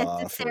toenails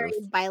off, or unnecessary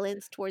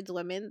violence towards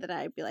women, then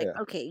I'd be like, yeah.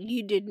 okay,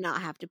 you did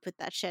not have to put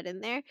that shit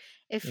in there.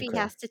 If he Okay.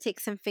 has to take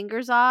some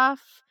fingers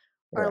off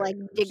or Right. like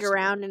dig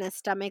around in a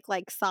stomach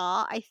like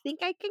Saw, I think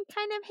I can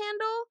kind of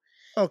handle.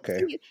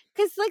 Okay.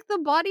 Because like the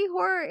body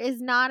horror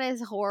is not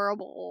as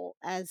horrible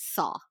as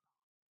Saw,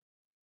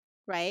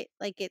 right?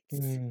 Like it's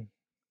Mm.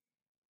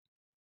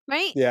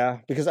 right. Yeah,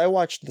 because I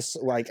watched this,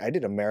 like I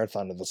did a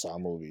marathon of the Saw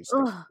movies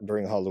like Ugh,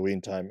 during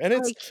Halloween time, and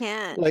it's I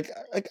can't. like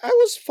I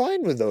was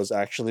fine with those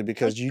actually Like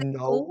because the you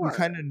gore.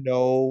 kind of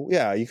know,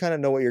 yeah, you kind of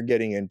know what you're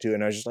getting into,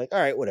 and I was just like, all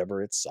right,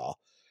 whatever, it's Saw,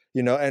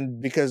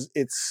 and because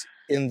it's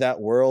in that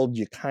world,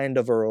 you kind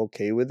of are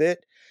okay with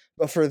it.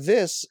 But for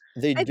this,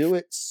 they I do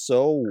it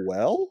so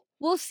well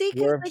We'll see because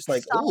where I'm like just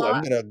like, oh,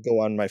 I'm Saw. gonna go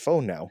on my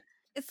phone now.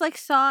 It's like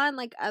Saw and,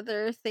 like,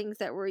 other things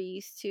that we're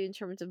used to in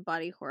terms of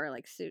body horror,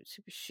 like Super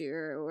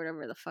Sure or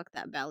whatever the fuck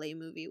that ballet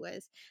movie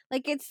was.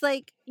 Like, it's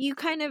like, you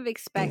kind of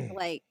expect,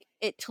 like,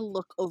 it to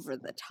look over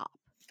the top,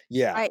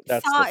 Yeah, right?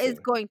 that's the Saw is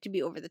thing. going to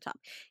be over the top.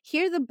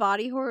 Here, the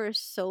body horror is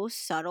so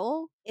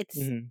subtle,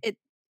 Mhm.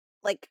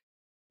 like,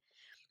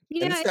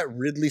 you And know it's that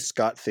Ridley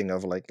Scott thing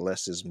of like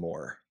less is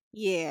more.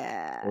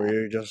 Where yeah.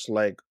 you're just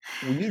like,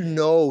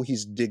 well,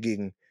 he's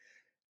digging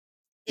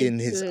in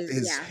Into his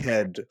his yeah.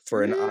 head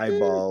for an Mhm,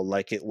 eyeball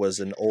like it was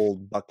an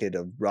old bucket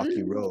of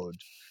Rocky mhm, Road.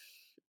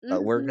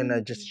 But we're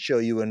gonna just mhm. show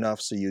you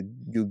enough so you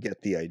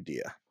get the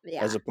idea.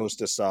 Yeah. As opposed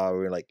to Saw,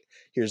 where like,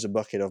 here's a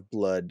bucket of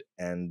blood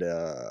and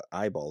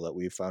eyeball that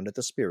we found at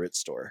the spirit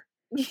store.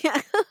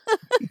 Yeah.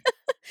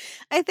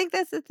 I think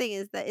that's the thing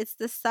is that it's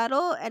the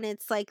subtle and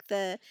it's like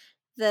the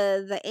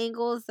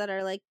angles that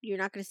are like you're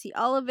not going to see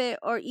all of it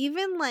or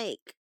even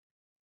like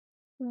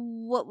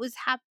what was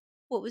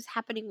what was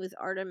happening with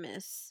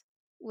Artemis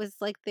was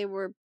like they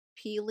were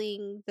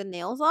peeling the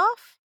nails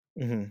off.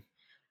 Hmm.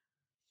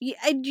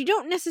 You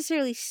don't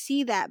necessarily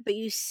see that, but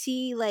you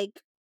see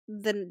like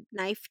the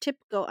knife tip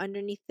go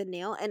underneath the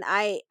nail and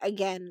I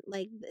again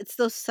like it's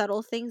those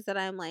subtle things that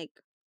I'm like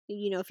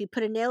if you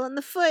put a nail in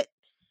the foot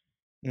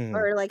Hmm.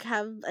 or, like,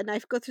 have a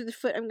knife go through the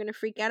foot I'm gonna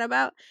freak out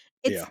about.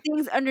 It's Yeah.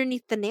 things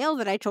underneath the nail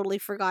that I totally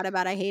forgot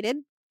about I hated.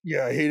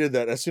 Yeah, I hated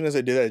that. As soon as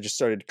I did that, I just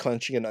started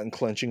clenching and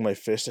unclenching my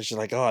fist. I was just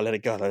like, oh, let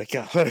it go, let it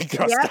go, let it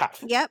go, Yep, stop.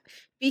 yep,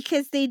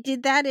 because they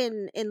did that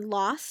in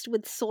Lost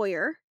with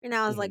Sawyer, and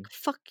I was like, Hmm.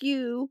 "Fuck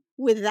you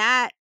with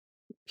that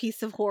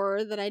piece of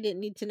horror that I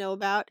didn't need to know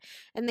about,"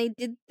 and they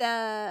did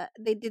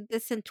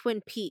this in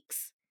Twin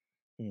Peaks,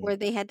 Hmm. where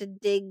they had to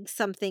dig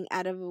something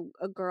out of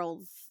a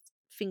girl's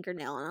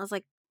fingernail, and I was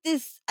like,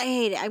 "This I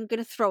hate it, I'm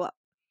gonna throw up."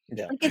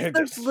 Yeah, Like,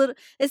 this.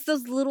 it's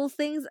those little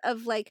things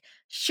of, like,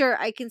 sure,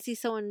 I can see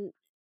someone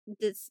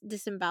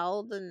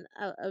disemboweled and,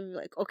 I'm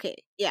like, "Okay,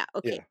 yeah,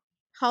 okay, Yeah.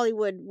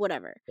 Hollywood,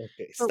 whatever."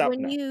 Okay, But stop now.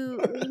 when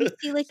you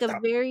see, like, a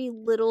Stop. very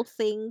little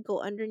thing go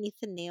underneath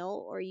the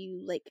nail or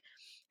you, like,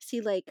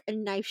 see, like, a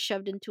knife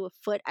shoved into a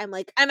foot, I'm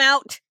like, "I'm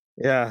out."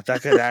 Yeah,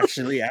 that could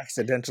actually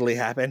accidentally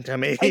happen to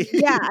me.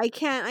 Yeah, I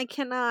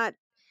cannot.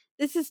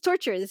 This is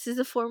torture, this is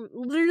a form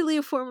literally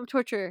a form of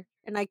torture,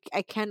 and I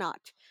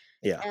cannot.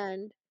 Yeah.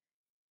 And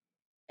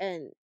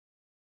and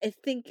I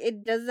think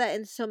it does that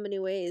in so many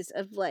ways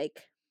of,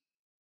 like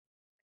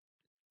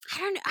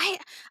I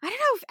don't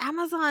know if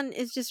Amazon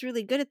is just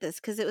really good at this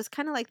because it was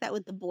kinda like that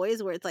with The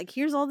Boys where it's like,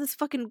 "Here's all this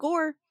fucking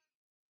gore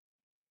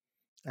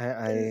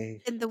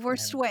I in the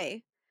worst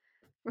way."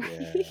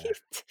 yeah.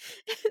 Right?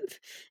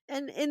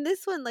 And in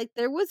this one, like,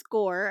 there was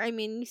gore, I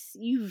mean,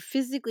 you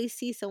physically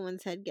see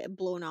someone's head get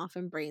blown off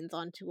and brains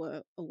onto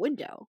a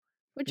window,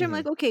 which I'm Mhm.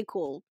 like, "Okay,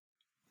 cool."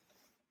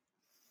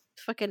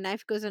 Fucking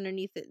knife goes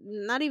underneath it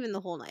not even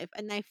the whole knife,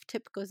 a knife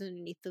tip goes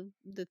underneath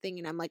the thing,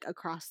 and I'm, like,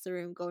 across the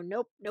room going,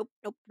 "Nope, nope,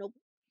 nope, nope."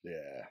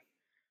 Yeah.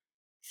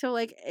 So,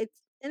 like, it's,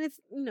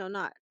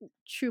 not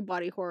true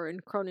body horror in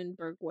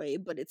Cronenberg way,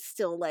 but it's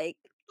still like,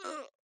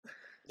 ugh,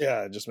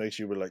 Yeah, it just makes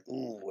you be like,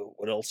 "Ooh,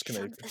 what else can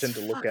I it's pretend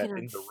to look at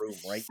in the room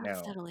it's right just now?"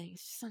 unsettling,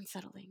 it's just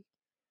unsettling.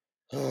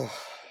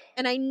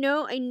 And I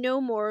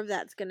know more of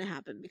that's gonna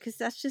happen because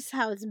that's just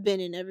how it's been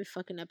in every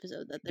fucking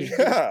episode that there's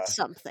been Yeah.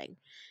 something.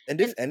 And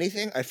if And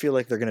anything, I feel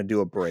like they're gonna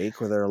do a break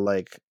where they're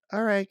like,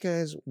 "All right,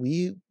 guys,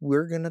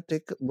 we're gonna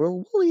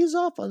we'll ease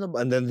off on them,"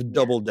 and then yeah.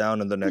 double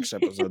down in the next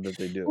episode that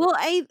they do. Well,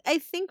 I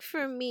think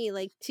for me,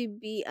 like, to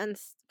be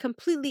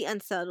completely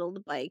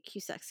unsettled by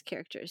Cusack's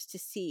characters, to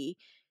see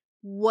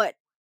what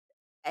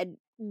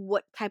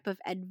what type of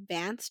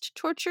advanced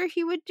torture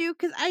he would do,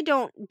 because I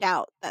don't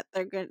doubt that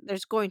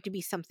there's going to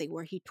be something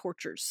where he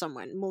tortures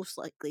someone, most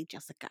likely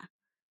Jessica,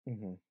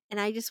 Mhm. and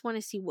I just want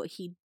to see what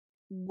he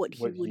What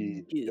he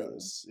would do,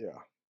 does,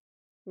 yeah.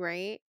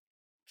 right?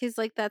 Because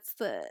like that's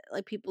the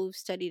like people who've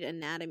studied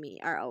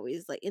anatomy are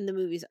always like in the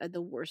movies are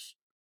the worst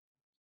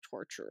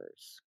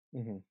torturers,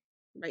 Mhm.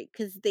 right?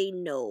 Because they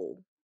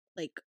know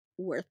like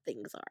where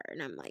things are,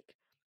 and I'm like,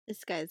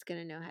 this guy's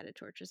gonna know how to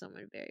torture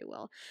someone very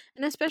well,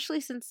 and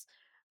especially since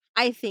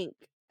I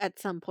think at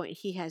some point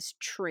he has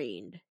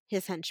trained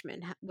his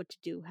henchmen what to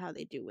do, how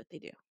they do what they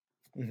do.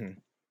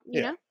 Mhm.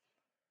 You Yeah. know,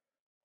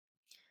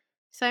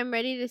 so I'm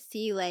ready to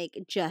see like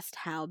just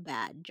how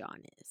bad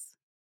John is,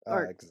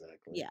 or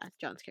Exactly. yeah,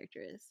 John's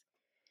character is.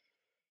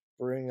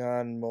 Bring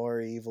on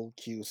more evil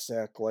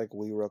Cusack like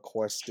we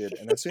requested.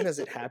 And as soon as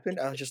it happened,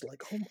 I was just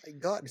like, oh my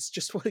god, it's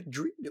just what I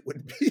dreamed it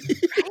would be.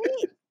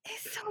 Right?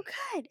 It's so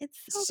good. It's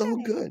so So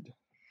good. good.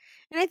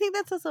 And I think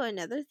that's also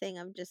another thing.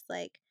 I'm just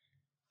like,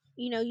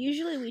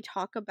 usually we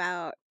talk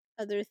about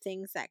other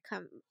things that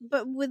come,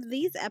 but with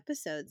these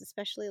episodes,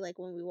 especially like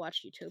when we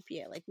watch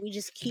Utopia, like we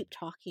just keep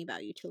talking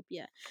about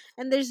Utopia,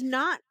 and there's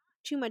not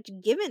too much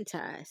given to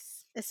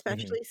us, Hmm.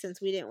 especially since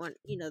we didn't want,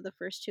 the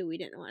first two we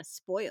didn't want to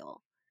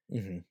spoil.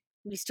 Hmm.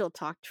 We still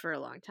talked for a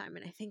long time,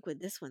 and I think with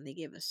this one they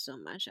gave us so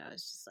much. I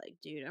was just like,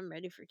 dude, I'm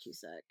ready for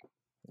Cusack.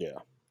 Yeah,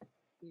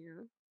 You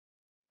know,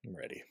 I'm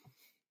ready.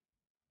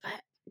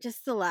 but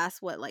just the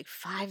last what like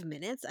 5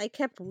 minutes, I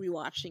kept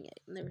rewatching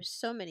it, and there were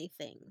so many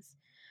things.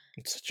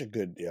 It's such a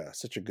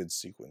good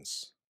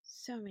sequence.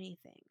 So many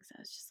things. I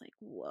was just like,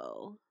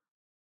 whoa.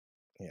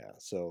 Yeah,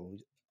 so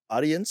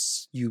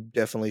audience, you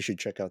definitely should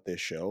check out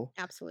this show.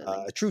 Absolutely.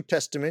 A true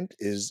testament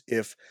is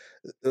if,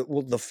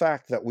 well, the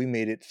fact that we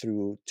made it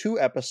through 2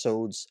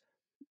 episodes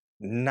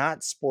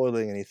not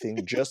spoiling anything,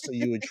 just so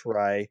you would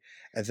try.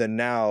 And then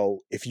now,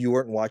 if you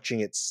weren't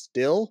watching it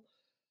still,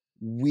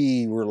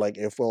 we were like,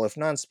 if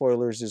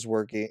non-spoilers is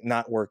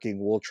not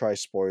working, we'll try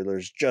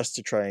spoilers just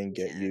to try and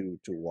get Yeah. you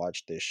to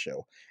watch this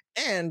show.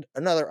 And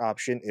another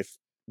option, if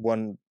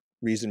one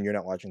reason you're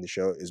not watching the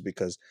show is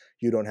because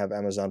you don't have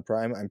Amazon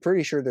Prime, I'm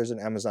pretty sure there's an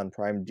Amazon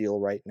Prime deal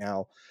right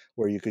now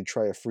where you could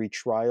try a free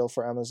trial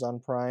for Amazon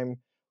Prime.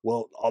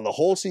 Well, all the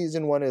whole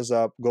season 1 is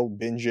up. Go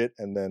binge it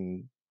and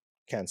then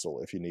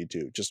cancel if you need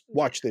to. Just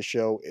watch this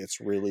show. It's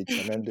really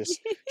Yeah. tremendous.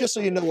 Just so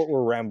you know what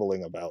we're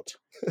rambling about.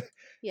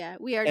 Yeah,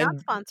 we are not And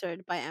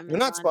sponsored by we're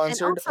not Amazon. And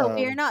sponsored. also,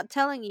 we are not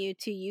telling you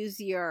to use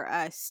your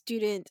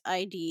student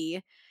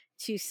ID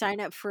to sign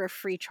up for a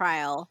free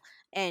trial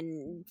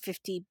and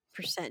 50%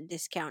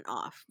 discount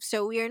off.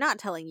 So, we are not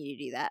telling you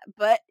to do that.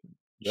 But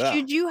Yeah.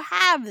 should you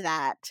have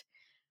that,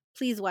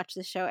 please watch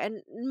the show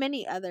and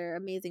many other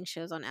amazing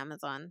shows on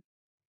Amazon.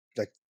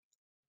 Like,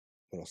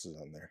 what else is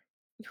on there?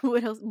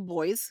 What else?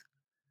 Boys.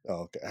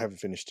 Oh, okay. I haven't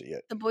finished it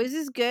yet. The Boys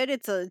is good.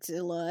 It's a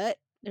lot.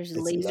 There's It's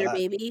a Laser lot.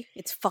 Baby.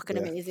 It's fucking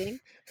Yeah. amazing.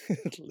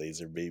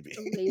 Laser baby.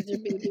 Laser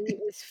Baby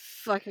is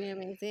fucking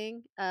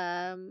amazing.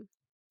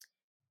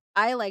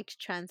 I liked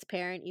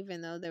Transparent,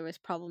 even though there was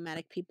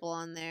problematic people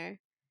on there.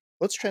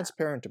 What's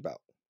Transparent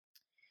about?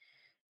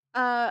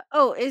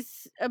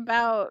 It's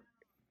about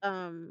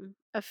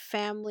a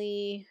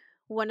family.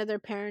 One of their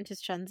parents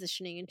is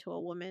transitioning into a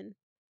woman,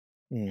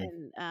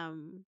 Mm,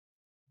 and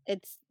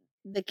it's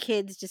the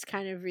kids just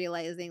kind of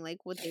realizing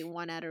like what they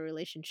want out of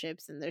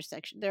relationships and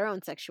their own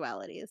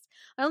sexualities.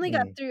 I only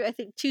got mm. through I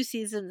think 2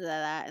 seasons of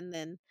that, and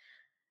then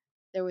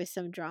there was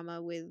some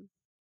drama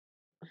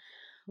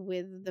with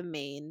the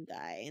main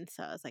guy, and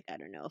so I was like, I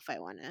don't know if I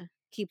want to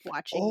keep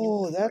watching and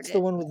Oh, support that's the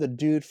it. one with the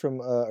dude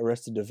from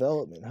Arrested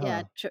Development,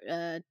 Yeah,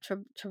 huh?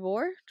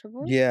 Trevor.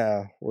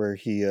 Yeah, where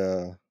he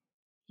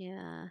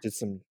Yeah, did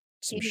some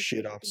he's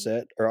shit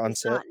offset or on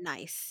he's set. not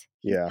nice.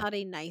 He's Yeah. not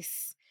a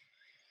nice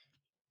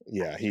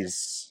Yeah, actor.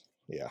 he's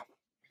yeah.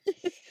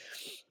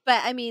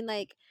 But I mean,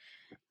 like,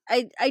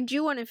 I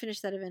do want to finish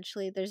that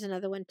eventually. There's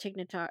another one,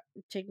 Tignotaro,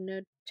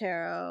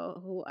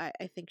 who I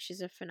think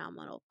she's a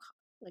phenomenal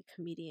like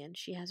comedian.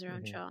 She has her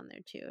own show Mhm. on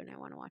there too, and I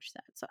want to watch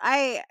that. So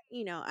I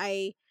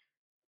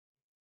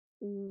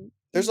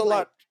There's a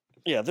like lot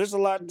there's a a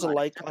lot to lot of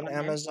like stuff on on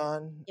there.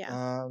 Amazon.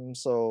 Yeah,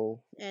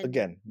 So and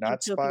again,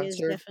 not Utopia is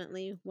sponsored.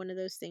 definitely one of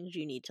those things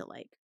you need to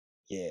like.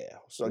 Yeah.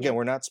 So Yeah. again,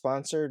 we're not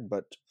sponsored,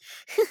 but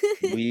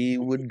we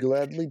would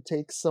gladly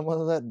take some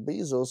of that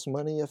Bezos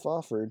money if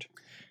offered.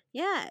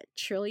 Yeah,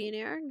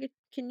 trillionaire.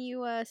 Can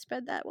you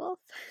spread that wealth?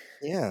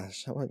 Yeah,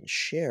 someone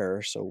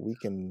share so we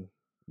can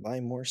buy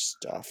more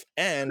stuff.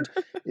 And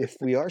if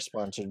we are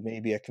sponsored,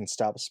 maybe I can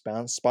stop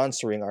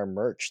sponsoring our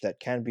merch that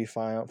can be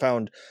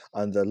found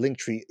on the link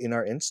tree in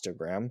our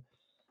Instagram.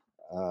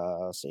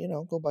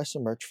 So go buy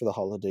some merch for the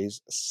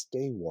holidays.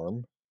 Stay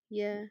warm.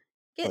 Yeah.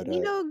 But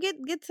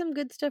Get some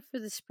good stuff for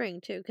the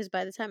spring too, because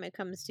by the time it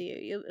comes to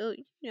you,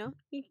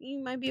 you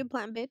might be a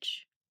plant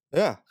bitch.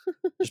 yeah,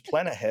 just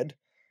plan ahead.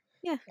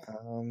 Yeah,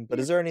 But yeah.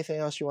 is there anything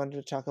else you wanted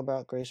to talk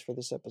about, Grace, for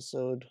this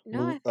episode?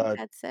 No, I think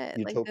that's it.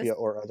 Like Utopia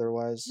or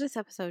otherwise? this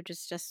episode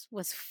just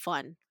was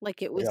fun.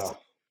 Like it was Yeah,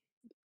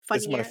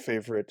 it's my funnier.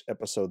 favorite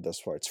episode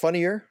thus far. It's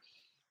funnier.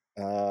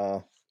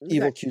 We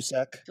Evil got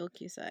Cusack. Phil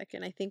Cusack,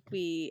 and I think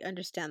we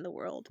understand the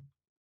world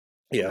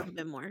a Yeah. little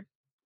bit more.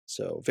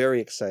 So very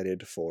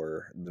excited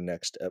for the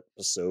next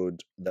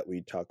episode that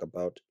we talk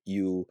about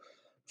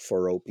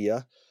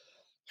Euphoropia.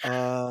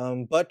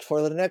 But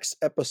for the next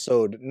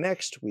episode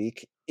next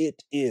week,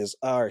 it is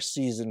our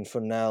season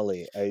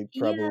finale. I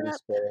probably Yep.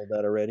 spoiled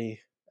that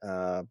already.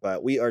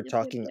 But we are Yep, yep,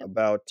 talking yep.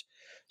 about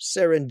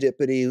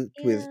Serendipity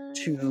with Yeah.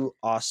 two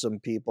awesome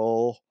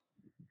people.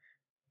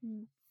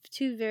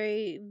 Two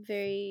very,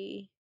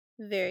 very,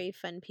 very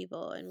fun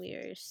people, and we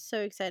are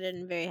so excited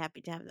and very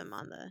happy to have them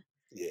on the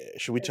Yeah,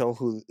 should we the tell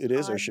who it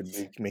is, or should pods.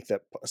 we make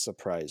that a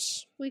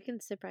surprise? We can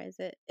surprise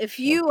it. If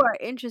you Okay. are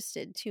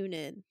interested, tune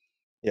in.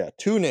 Yeah,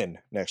 tune in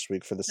next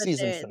week for the But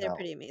season they're finale.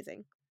 pretty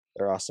amazing.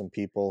 They're awesome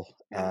people.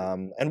 Yeah.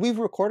 And we've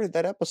recorded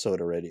that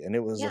episode already, and it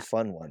was a Yeah.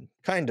 fun one.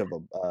 Kind of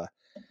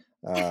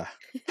a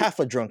half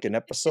a drunken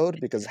episode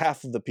because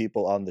half of the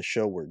people on the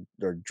show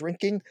are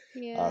drinking.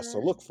 Yeah. So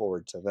look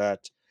forward to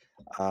that.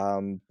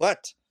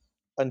 But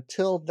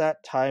until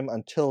that time,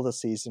 until the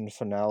season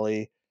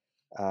finale,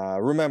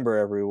 remember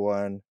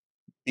everyone,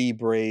 be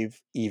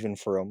brave even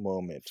for a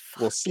moment.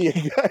 We'll see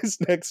you guys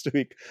next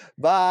week.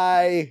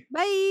 Bye.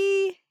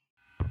 Bye.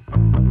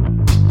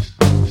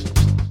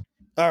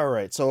 All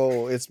right,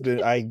 so it's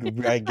been I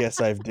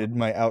guess I've did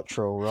my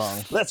outro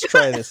wrong. Let's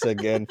try this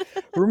again.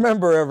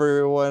 Remember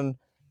everyone,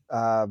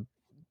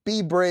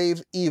 be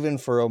brave even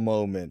for a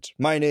moment.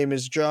 My name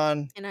is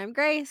John. And I'm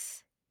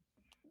Grace.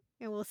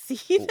 And we'll see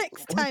you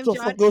next time, What the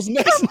John. fuck goes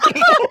next? Come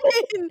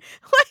on!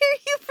 Why are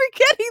you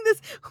forgetting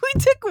this?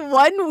 We took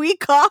 1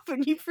 week off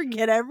and you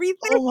forget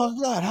everything. Oh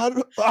my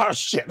god, oh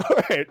shit. All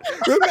right.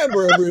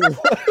 Remember everyone.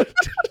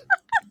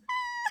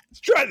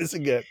 Let's try this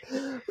again.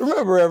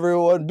 Remember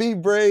everyone, be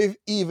brave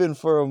even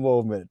for a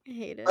moment. I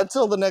hate it.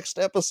 Until the next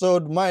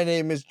episode, my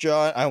name is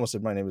John. I almost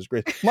said my name is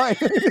Grace. My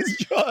name is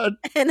John.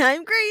 And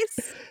I'm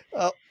Grace.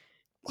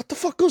 What the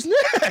fuck goes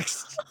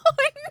next? Oh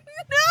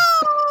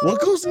no! What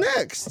goes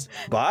next?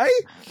 Bye?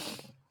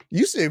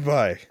 You say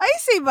bye. I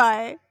say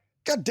bye.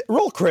 God damn,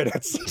 roll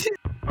credits.